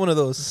 I want one of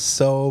those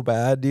so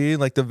bad, dude.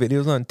 Like the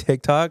videos on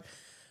TikTok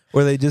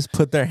where they just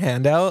put their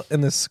hand out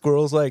and the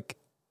squirrel's like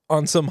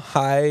on some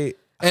high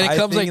And it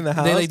comes thing like in the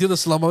they house. like do the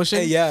slow motion.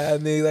 And yeah,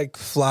 and they like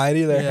fly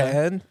to their Yeah.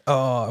 hand. Oh,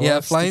 I Yeah,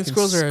 want a flying stinking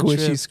squirrels are a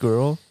squishy trip.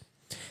 squirrel.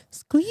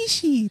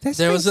 Squishy. That's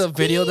There my was a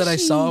video that I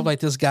saw of squishy. like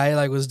this guy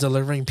like was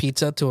delivering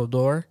pizza to a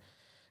door,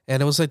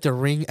 and it was like the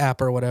Ring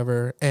app or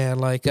whatever, and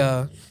like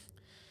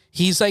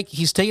he's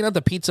taking out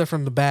the pizza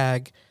from the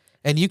bag,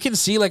 and you can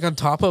see like on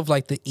top of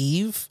like the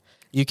eave,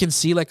 you can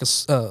see like a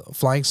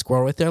flying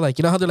squirrel right there, like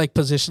you know how they're like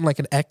positioned like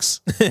an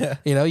X, Yeah.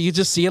 you know, you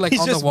just see it like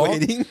He's on just the wall,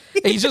 waiting.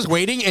 and he's just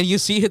waiting, and you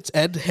see its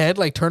head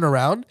like turn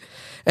around,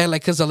 and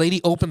like because the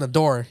lady opened the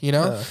door, you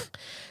know,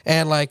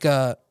 and like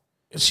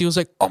she was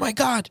like, oh my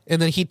God. And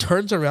then he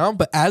turns around,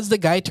 but as the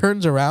guy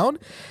turns around,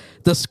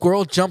 the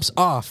squirrel jumps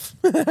off.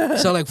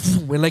 So like,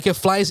 when like it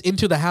flies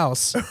into the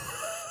house.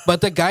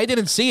 But the guy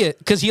didn't see it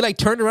because he like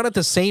turned around at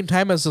the same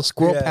time as the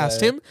squirrel Yeah,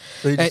 passed yeah. him.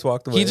 So he just And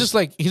walked away. He's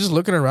just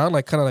looking around,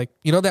 like kind of like,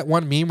 you know that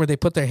one meme where they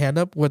put their hand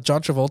up with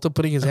John Travolta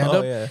putting his hand Oh,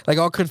 up, yeah. like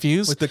all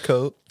confused. With the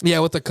coat. Yeah,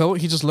 with the coat.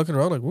 He's just looking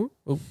around like, whoa,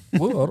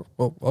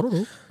 I don't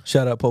know.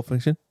 Shout out Pulp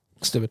Fiction.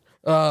 Stupid.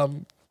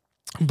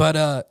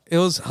 But it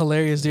was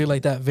hilarious, dude.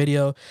 Like that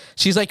video,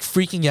 she's like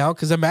freaking out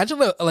because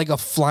imagine like a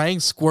flying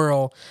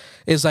squirrel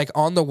is like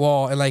on the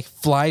wall and like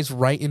flies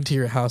right into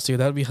your house, dude.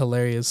 That'd be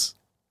hilarious.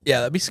 Yeah,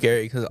 that'd be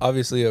scary because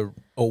obviously a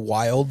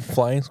wild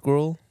flying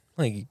squirrel,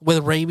 like,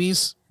 With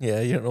rabies,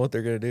 yeah, you don't know what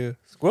they're gonna do.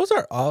 Squirrels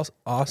are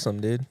awesome,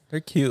 dude. They're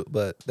cute,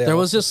 but there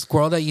was this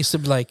squirrel that used to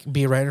like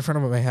be right in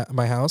front of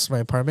my house, my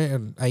apartment,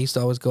 and I used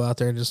to always go out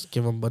there and just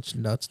give him a bunch of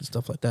nuts and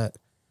stuff like that.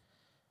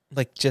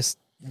 like just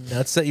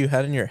nuts that you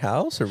had in your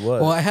house or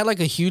what? Well, I had like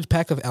a huge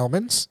pack of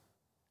almonds.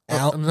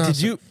 No,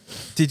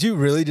 Did you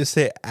really just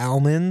say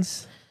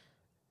almonds?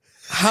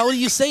 How do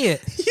you say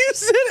it? You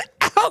said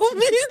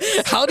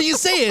almonds. How do you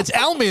say it? It's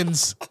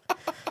almonds.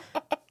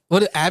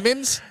 What,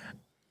 almonds?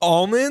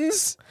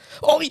 Almonds?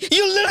 Oh, you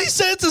literally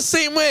said it the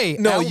same way.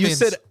 No, you Almonds.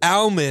 said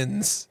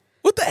almonds.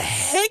 What the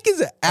heck is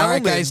it? All right,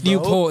 Almonds, guys, new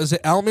bro? poll. Is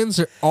it almonds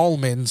or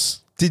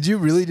almonds? Did you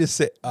really just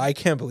say? I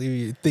can't believe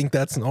you think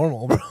that's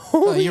normal, bro.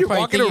 You're probably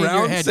walking thinking in your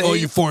around head, saying, oh,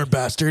 you foreign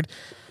bastard.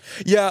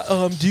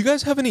 yeah. Do you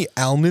guys have any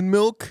almond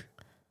milk?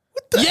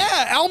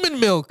 Yeah, almond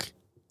milk.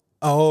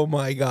 Oh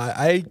my god,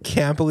 I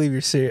can't believe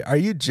you're serious. Are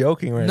you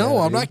joking right now? No,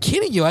 I'm dude? not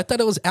kidding you. I thought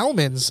it was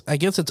almonds. I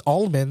guess it's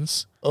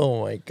almonds.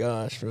 Oh my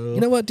gosh, bro.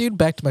 You know what, dude?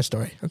 Back to my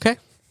story, okay?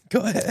 Go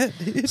ahead.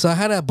 Dude. So I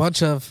had a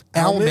bunch of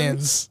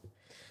almonds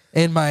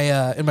in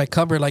my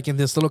cupboard, like in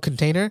this little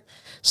container.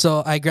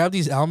 So I grabbed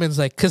these almonds,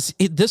 like, because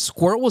this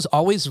squirrel was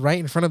always right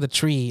in front of the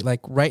tree, like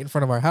right in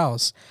front of our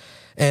house.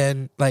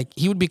 And like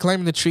he would be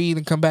climbing the tree and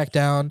then come back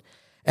down.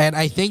 And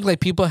I think like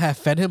people have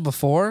fed him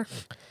before.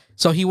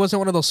 So he wasn't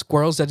one of those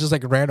squirrels that just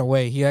like ran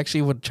away. He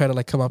actually would try to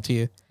like come up to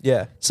you.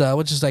 Yeah. So I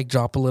would just like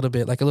drop a little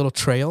bit, like a little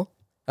trail.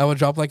 I would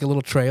drop like a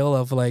little trail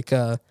of like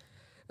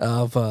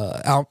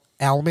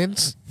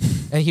almonds,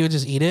 and he would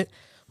just eat it.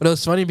 But it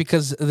was funny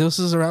because this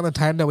was around the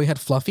time that we had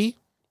Fluffy.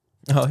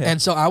 Oh yeah.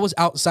 And so I was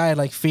outside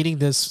like feeding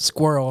this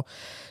squirrel.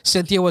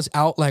 Cynthia was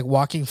out like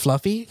walking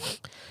Fluffy.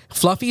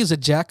 Fluffy is a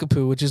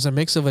Jackapoo, which is a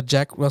mix of a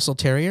Jack Russell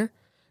Terrier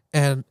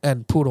and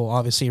poodle,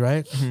 obviously,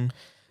 right?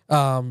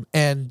 Mm-hmm.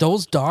 And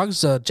those dogs,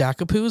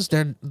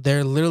 Jackapoos,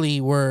 they're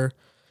literally were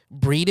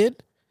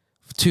breeded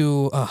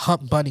to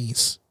hunt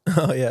bunnies.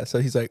 Oh yeah. So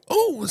he's like,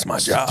 oh, it's my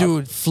job,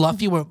 Dude,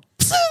 Fluffy went,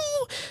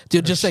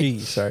 dude, just like,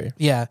 sorry.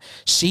 yeah,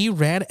 she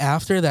ran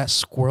after that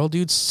squirrel,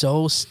 dude,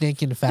 so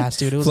stinking fast,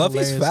 dude. It was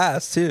Fluffy's hilarious.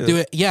 fast too.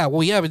 Dude, yeah,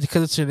 well, yeah,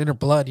 because it's in her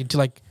blood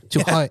to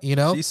hunt, you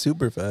know? She's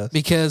super fast.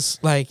 Because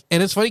like,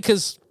 and it's funny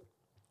because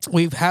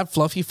we've had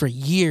Fluffy for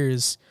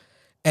years,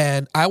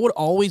 And I would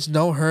always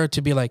know her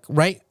to be like,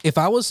 right, if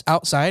I was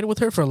outside with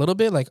her for a little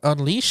bit, like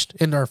unleashed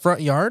in our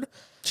front yard,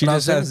 She when I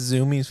just was has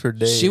zoomies for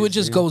days. she would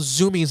just dude. go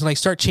zoomies and like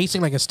start chasing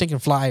like a stinking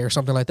fly or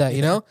something like that,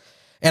 you know?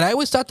 And I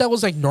always thought that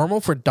was like normal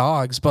for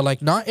dogs, but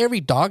like not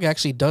every dog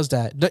actually does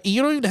that.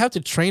 You don't even have to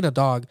train a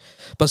dog,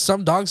 but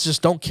some dogs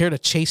just don't care to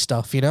chase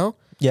stuff, you know?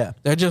 Yeah.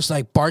 They're just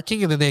like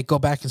barking and then they go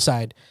back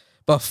inside.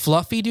 But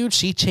Fluffy, dude,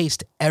 she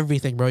chased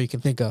everything, bro, you can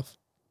think of.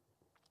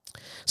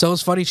 So it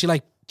was funny. She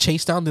like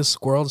chased down this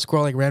squirrel. The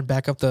squirrel like ran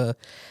back up the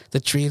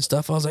tree and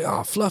stuff. I was like,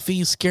 oh, Fluffy,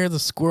 you scared the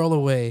squirrel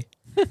away.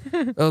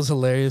 That was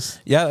hilarious.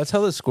 Yeah, that's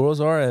how the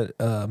squirrels are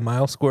at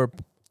Mile Square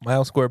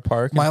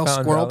Park. in Mile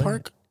Fountain Squirrel Valley.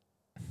 Park?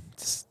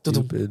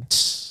 Stupid.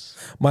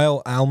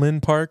 Mile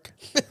Almond Park.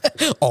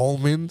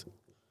 Almond.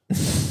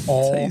 That's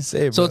how you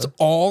say it, So bro. it's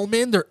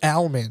almond or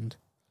almond?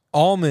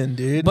 Almond,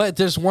 dude. But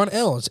there's one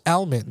L. It's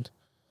almond.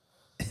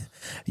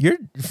 You're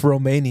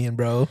Romanian,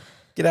 bro.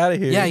 Get out of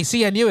here. Yeah, you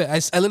see, I knew it. I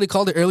literally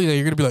called it earlier.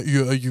 You're going to be like,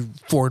 yeah, you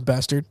foreign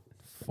bastard.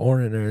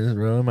 Foreigners,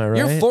 bro. Am I right?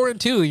 You're foreign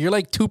too. You're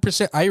like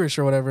 2% Irish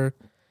or whatever.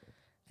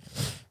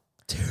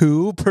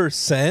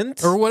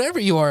 2%? Or whatever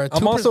you are.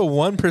 I'm also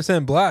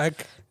 1%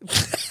 black.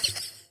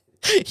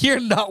 You're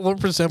not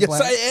 1% Yes,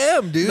 black. I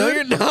am, dude. No,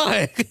 you're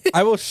not.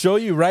 I will show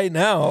you right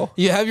now.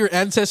 You have your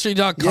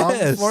Ancestry.com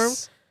Yes. form?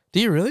 Do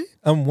you really?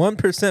 I'm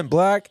 1%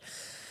 black.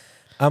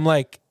 I'm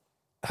like,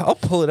 I'll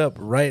pull it up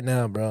right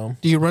now, bro.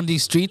 Do you run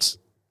these streets?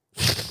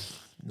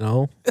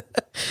 No,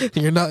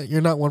 You're not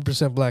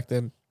 1% black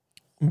then.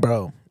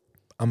 bro.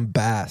 I'm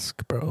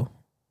Basque, bro.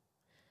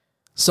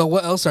 So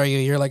what else are you?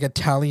 You're like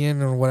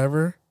Italian or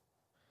whatever?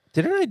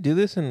 Didn't I do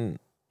this in?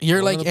 You're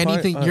One like of the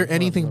anything. part- You're no,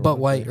 anything no, but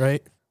no, white, no.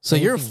 right? So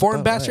you're a Anything foreign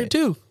but bastard white.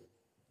 too,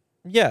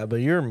 Yeah,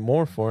 but you're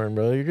more foreign,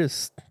 bro. You're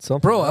just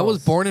something. bro. I was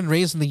else. born and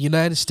raised in the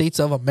United States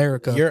of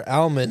America. You're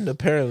almond,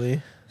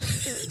 apparently.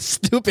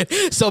 stupid.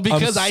 So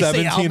because I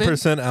say almond,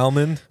 17%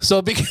 almond.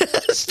 so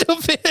because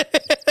stupid.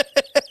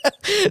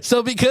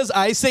 So because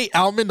I say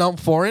almond, I'm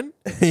foreign,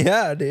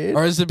 Yeah, dude.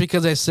 or is it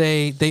because I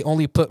say they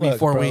only put me Look,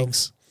 4 bro.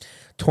 wings?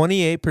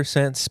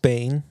 28%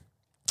 Spain.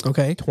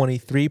 Okay.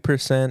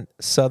 23%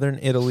 Southern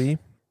Italy.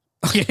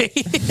 Okay.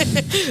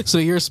 So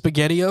you're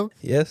Spaghettio.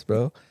 Yes,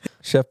 bro.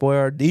 Chef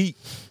Boyardee.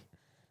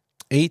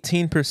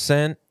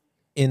 18%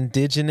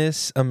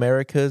 Indigenous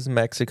Americas,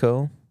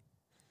 Mexico.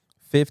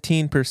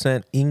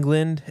 15%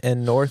 England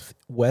and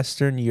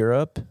Northwestern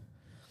Europe.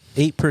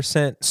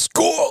 8%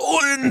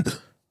 Scotland.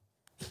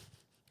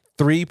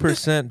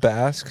 3%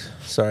 Basque.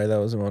 Sorry, that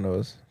was the one I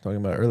was talking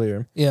about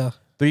earlier. Yeah.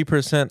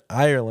 3%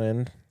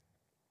 Ireland.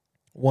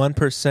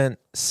 1%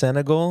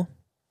 Senegal.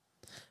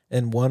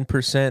 And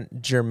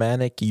 1%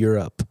 Germanic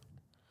Europe.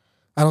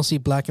 I don't see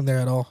black in there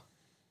at all.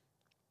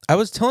 I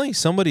was telling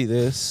somebody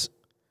this.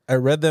 I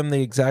read them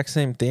the exact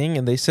same thing,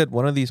 and they said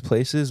one of these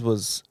places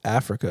was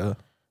Africa.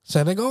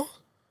 Senegal?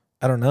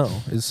 I don't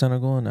know. Is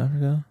Senegal in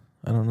Africa?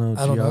 I don't know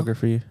I don't know.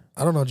 geography.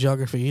 I don't know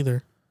geography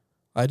either.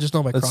 I just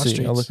know my Let's cross see.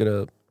 streets. I'll look it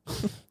up.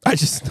 I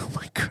just know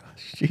my cross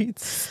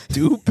streets.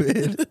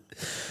 Stupid.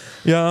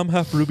 Yeah, I'm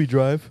half Ruby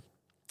Drive.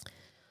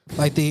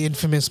 Like the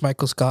infamous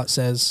Michael Scott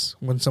says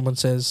when someone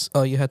says,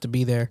 "Oh, you had to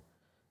be there."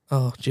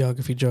 Oh,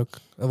 geography joke.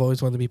 I've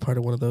always wanted to be part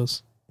of one of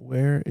those.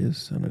 Where is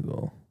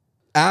Senegal?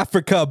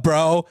 Africa,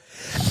 bro.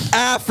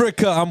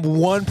 Africa. I'm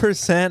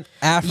 1%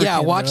 African. Yeah,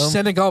 watch bro.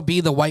 Senegal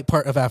be the white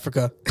part of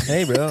Africa.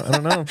 Hey, bro. I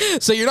don't know.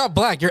 So you're not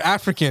black, you're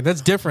African.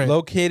 That's different.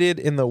 Located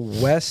in the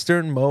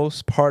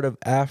westernmost part of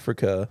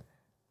Africa,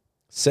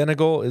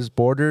 Senegal is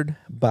bordered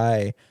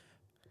by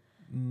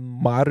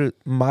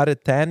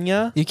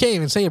Mauritania, You can't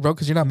even say it, bro,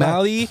 because you're not black.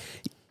 Mali,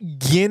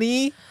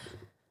 Guinea,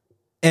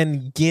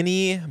 and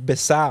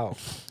Guinea-Bissau.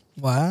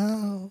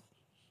 Wow.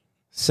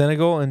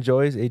 Senegal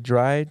enjoys a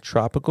dry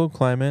tropical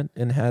climate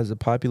and has a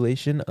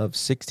population of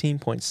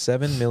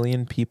 16.7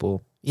 million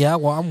people. Yeah,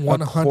 well, I'm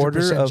A quarter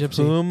 100% of gypsy.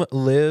 whom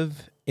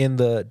live in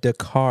the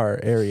Dakar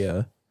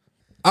area.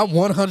 I'm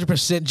 100%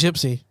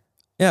 gypsy.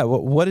 Yeah,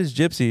 what is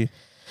gypsy?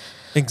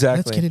 Exactly.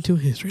 Let's get into a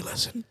history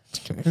lesson.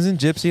 Isn't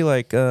gypsy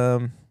like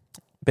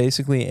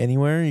basically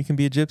anywhere you can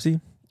be a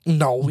gypsy?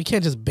 No, we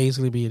can't just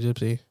basically be a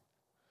gypsy.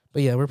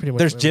 But yeah, we're pretty much.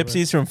 There's everywhere.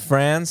 gypsies from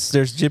France.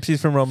 There's gypsies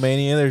from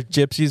Romania. There's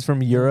gypsies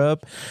from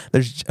Europe.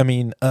 There's,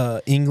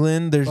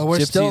 England. There's But we're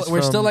gypsies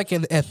still from, like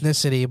an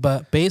ethnicity,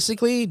 but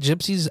basically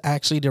gypsies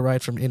actually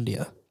derived from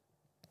India.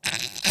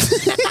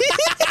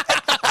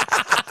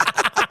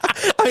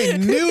 I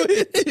knew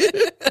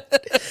it.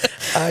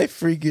 I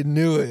freaking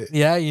knew it.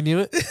 Yeah, you knew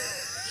it.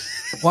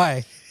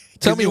 Why?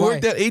 Tell me you why.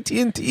 worked at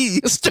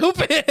AT&T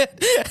Stupid.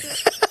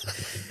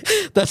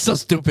 That's so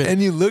stupid.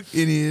 and you look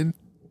Indian,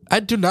 I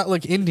do not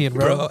look Indian,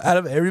 bro. bro. Out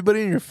of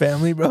everybody in your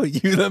family, bro,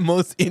 you're the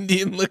most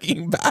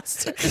Indian-looking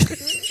bastard.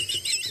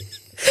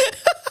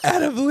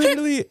 Out of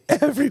literally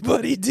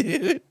everybody,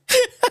 dude.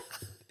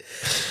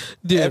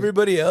 Dude,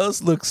 Everybody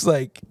else looks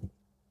like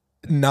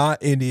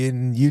not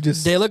Indian. You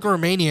just they look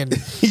Romanian.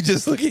 you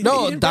just look Indian.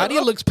 No, bro.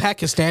 Dadia looks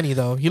Pakistani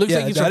though. He looks Yeah,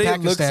 like he's from Dadia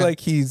Pakistan. looks like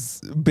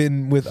he's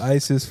been with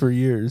ISIS for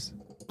years.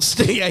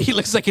 Yeah, he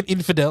looks like an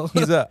infidel.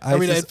 He's a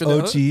ISIS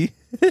infidel. OG.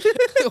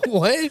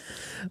 What?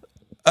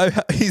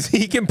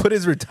 He can put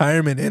his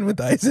retirement in with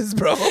ISIS,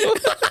 bro.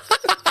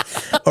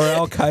 Or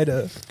Al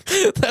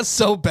Qaeda. That's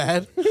so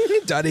bad.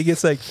 Daddy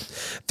gets like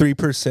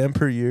 3%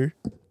 per year.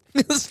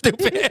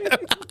 Stupid.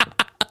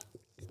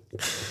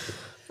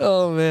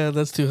 Oh man,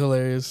 that's too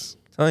hilarious.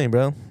 Telling you,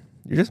 bro.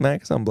 You're just mad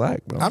because I'm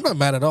black, bro. I'm not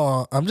mad at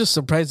all. I'm just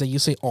surprised that you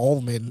say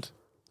almond.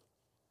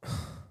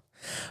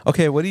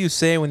 Okay, what do you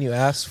say when you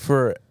ask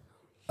for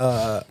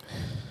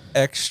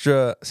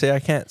extra? Say I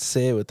can't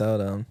say it without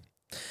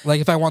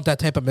Like if I want that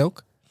type of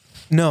milk.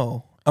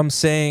 No, I'm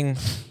saying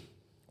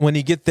when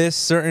you get this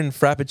certain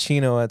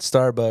frappuccino at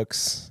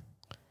Starbucks,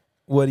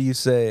 what do you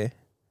say?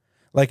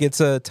 Like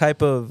it's a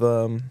type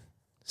of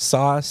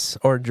sauce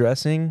or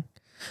dressing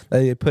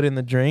that you put in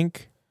the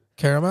drink.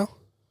 Caramel?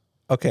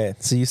 Okay,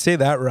 so you say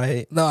that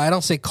right. No, I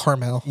don't say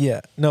caramel. Yeah,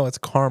 no, it's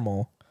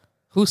caramel.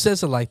 Who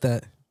says it like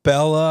that?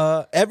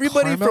 Bella,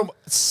 everybody Caramel? from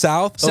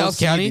South OC,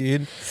 County?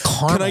 dude.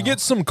 Caramel. Can I get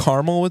some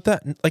caramel with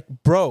that? Like,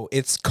 bro,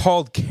 it's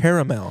called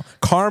caramel.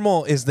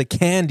 Caramel is the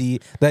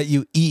candy that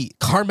you eat.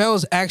 Carmel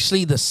is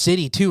actually the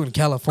city too in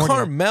California.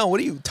 Carmel, what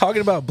are you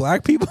talking about?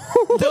 Black people?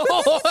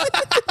 No.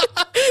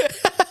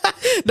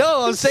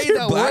 No, I'm saying Your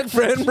that black one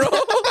friend, bro.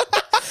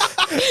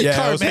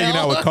 Yeah, I was hanging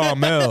out with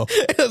Carmel.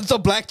 It's a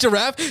black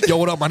giraffe. Yo,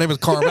 what up? My name is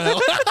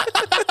Carmel.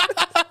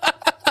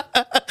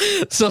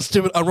 So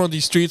stupid. I run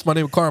these streets. My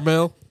name is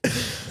Carmel.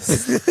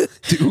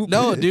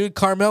 No, dude,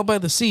 Carmel by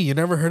the Sea. You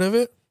never heard of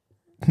it?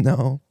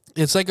 No.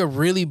 It's like a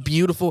really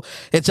beautiful.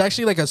 It's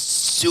actually like a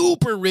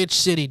super rich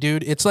city,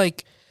 dude. It's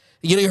like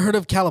you heard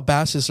of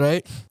Calabasas,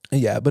 right?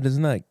 Yeah, but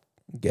isn't that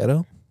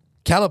ghetto?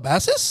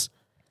 Calabasas?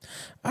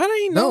 I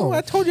didn't know. No.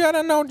 I told you I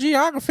didn't know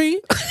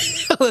geography.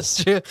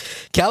 That's true.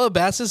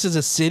 Calabasas is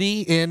a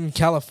city in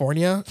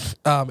California.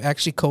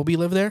 Actually, Kobe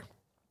lived there.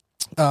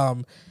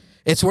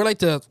 It's where like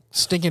the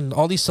stinking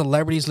all these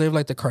celebrities live,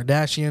 like the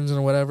Kardashians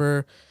and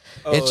whatever.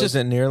 Oh, It's is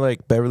it near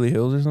like Beverly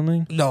Hills or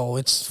something? No,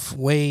 it's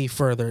way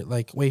further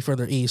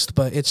east.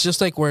 But it's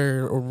just like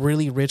where a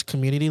really rich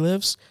community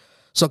lives.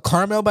 So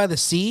Carmel by the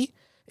Sea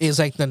is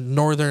like the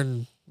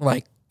northern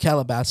like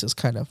Calabasas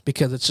kind of,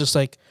 because it's just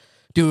like,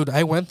 dude,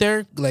 I went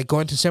there like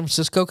going to San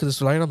Francisco because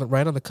it's right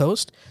on the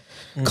coast.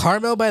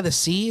 Carmel by the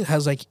Sea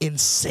has like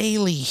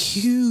insanely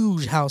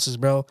huge houses,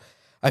 bro.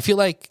 I feel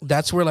like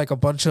that's where like a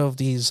bunch of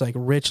these like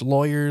rich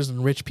lawyers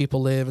and rich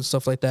people live and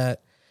stuff like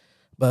that.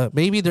 But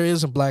maybe there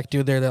is a black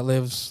dude there that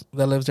lives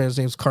there. His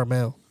name's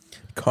Carmel.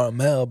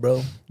 Carmel,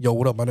 bro. Yo,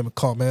 what up? My name is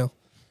Carmel.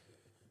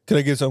 Can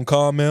I get some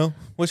Carmel?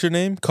 What's your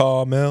name?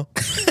 Carmel.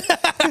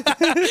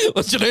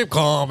 What's your name?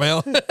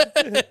 Carmel.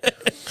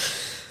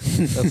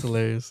 That's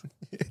hilarious.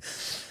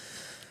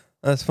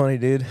 That's funny,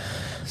 dude.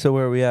 So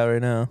where are we at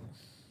right now?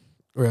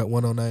 We're at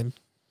 109.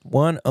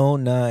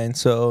 109.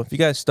 So if you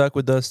guys stuck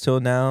with us till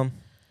now,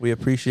 we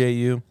appreciate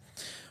you.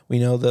 We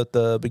know that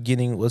the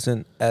beginning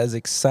wasn't as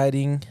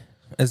exciting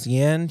as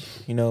the end.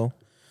 You know,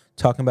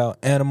 talking about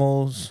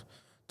animals,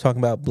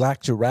 talking about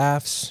black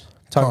giraffes,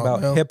 talking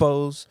about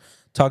hippos,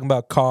 talking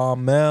about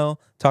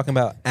Carmel, talking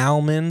about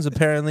almonds,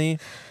 apparently.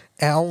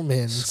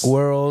 Almonds.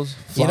 Squirrels.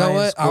 You know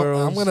what?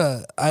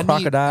 Squirrels,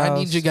 I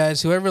need you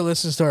guys, whoever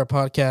listens to our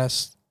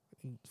podcast,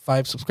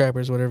 5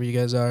 subscribers, whatever you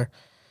guys are,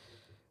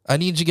 I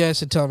need you guys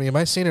to tell me, am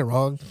I saying it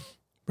wrong?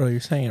 Bro, you're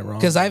saying it wrong.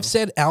 Because I've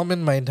said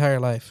almond my entire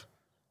life.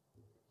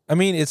 I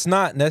mean, it's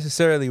not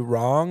necessarily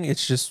wrong.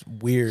 It's just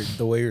weird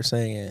the way you're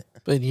saying it.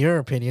 But in your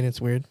opinion,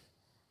 it's weird.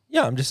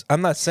 Yeah,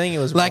 I'm not saying it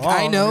was like, wrong.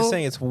 I know, I'm just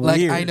saying it's like,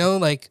 weird. I know,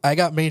 like, I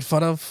got made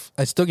fun of.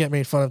 I still get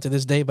made fun of to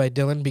this day by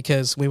Dylan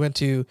because we went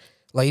to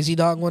Lazy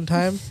Dog one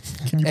time.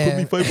 Can you put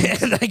me 5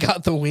 wings? And I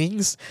got the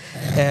wings.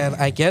 And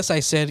I guess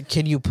I said,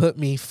 can you put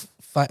me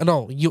 5?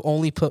 No, you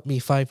only put me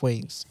 5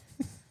 wings.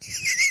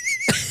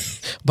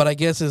 But I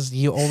guess is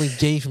you only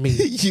gave me.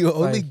 You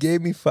only 5.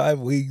 gave me 5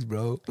 weeks,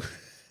 bro.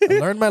 I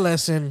learned my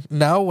lesson.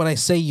 Now when I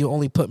say you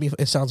only put me,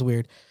 it sounds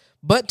weird.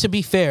 But to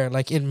be fair,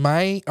 like in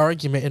my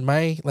argument, in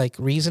my like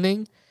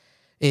reasoning,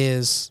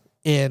 is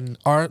in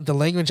the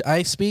language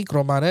I speak,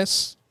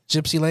 Romanes,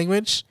 Gypsy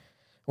language.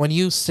 When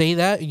you say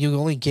that you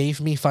only gave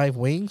me 5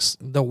 wings,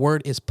 the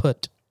word is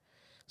put.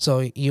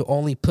 So you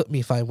only put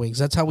me 5 wings.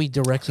 That's how we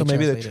directly. So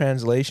maybe the translate it.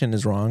 translation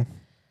is wrong,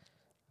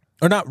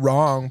 or not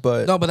wrong,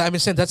 but No, but I'm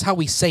saying that's how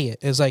we say it.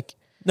 It's like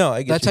no,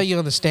 I get that's how you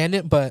understand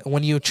it. But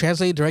when you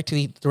translate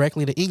it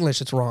directly to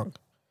English, it's wrong.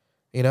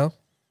 You know?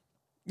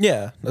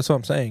 Yeah, that's what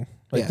I'm saying.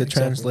 Like Yeah, the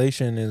exactly.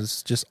 translation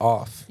is just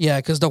off. Yeah,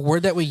 because the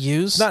word that we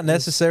use It's not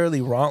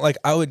necessarily wrong. Like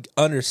I would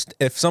understand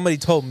if somebody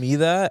told me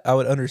that, I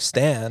would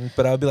understand,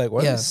 but I would be like,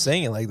 "Why are Yeah. they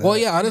saying it like that?" Well,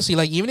 yeah, honestly,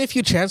 like even if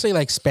you translate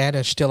like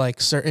Spanish to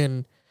like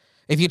certain,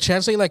 if you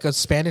translate like a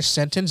Spanish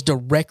sentence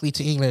directly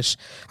to English,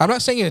 I'm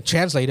not saying to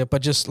translate it,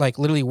 but just like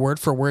literally word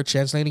for word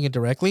translating it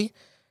directly,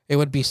 it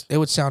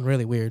would sound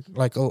really weird,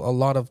 like a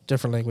lot of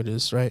different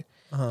languages, right?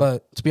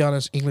 But to be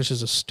honest, English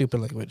is a stupid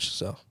language,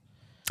 so.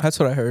 That's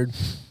what I heard.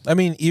 I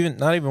mean,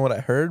 not even what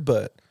I heard,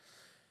 but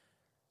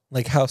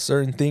like how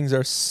certain things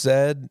are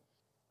said,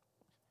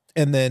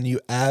 and then you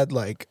add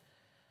like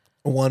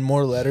one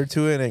more letter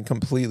to it, and it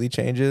completely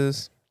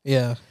changes.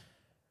 Yeah.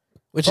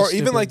 Which Or is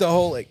even stupid. like the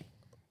whole like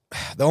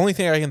the only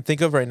thing I can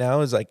think of right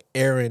now is like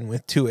Aaron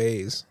with 2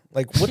 A's.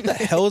 Like, what the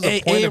hell is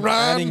the point of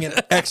adding an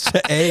extra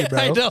A, bro?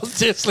 I know,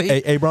 seriously.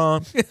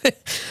 Aaron.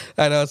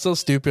 I know, it's so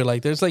stupid.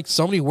 Like, there's like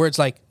so many words.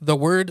 Like the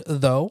word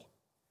though.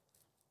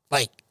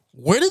 Like,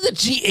 where did the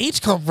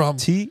GH come from?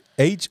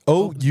 THOUGH.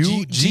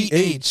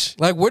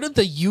 Like, where did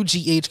the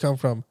UGH come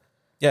from?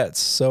 Yeah,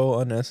 it's so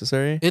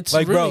unnecessary. It's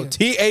like, really,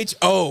 bro,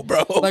 THO,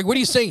 bro. Like, what are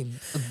you saying?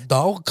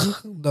 Dog?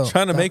 No,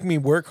 trying to make me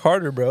work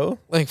harder, bro.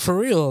 like, for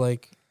real.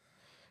 Like,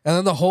 and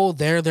then the whole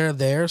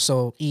there.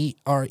 So ERE,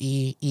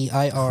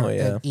 EIR,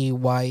 and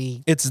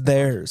EYE. It's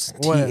theirs.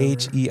 Whatever.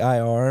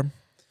 THEIR.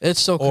 It's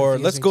so confusing. Or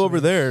let's go to over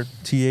me. there.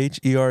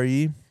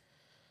 THERE.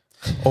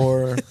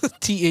 Or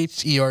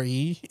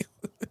THERE.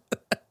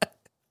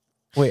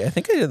 wait, I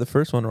think I did the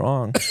first one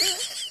wrong.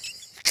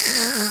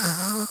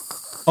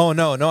 Oh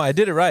no, I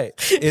did it right.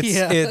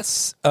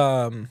 It's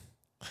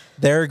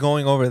they're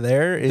going over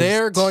there.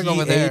 They're going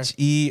over there.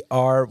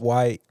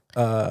 THERY.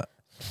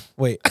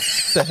 Wait, what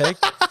the heck?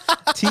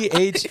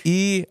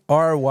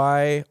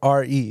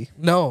 THERYRE.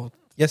 No.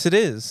 Yes, it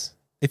is.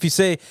 If you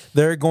say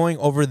they're going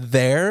over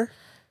there.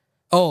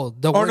 Oh,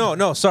 the word.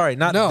 No, sorry,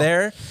 not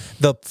there.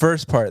 The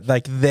first part,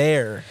 like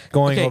they're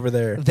going over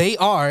there. They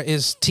are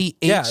is THEY.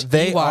 Yeah,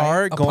 they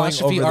are going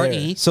over there.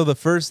 RE. So the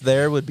first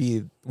there would be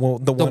the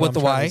one with I'm the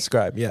trying Y? to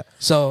describe. Yeah.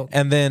 So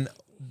And then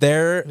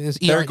they're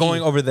ERE.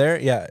 going over there.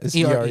 Yeah, it's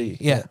ERE.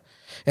 Yeah.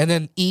 And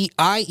then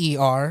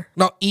EIER.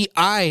 No,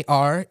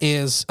 EIR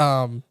is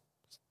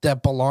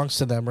that belongs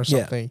to them or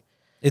something.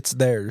 It's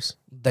theirs.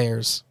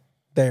 Theirs.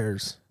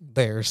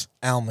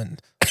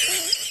 Almond.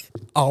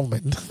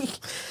 Almond.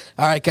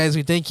 All right, guys,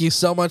 we thank you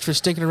so much for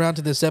sticking around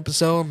to this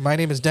episode. My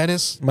name is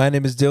Dennis. My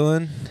name is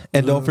Dylan.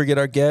 And don't forget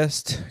our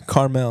guest,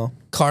 Carmel.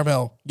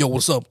 Carmel. Yo,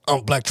 what's up?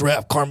 I'm Black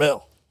Giraffe,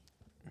 Carmel.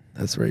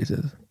 That's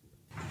racist.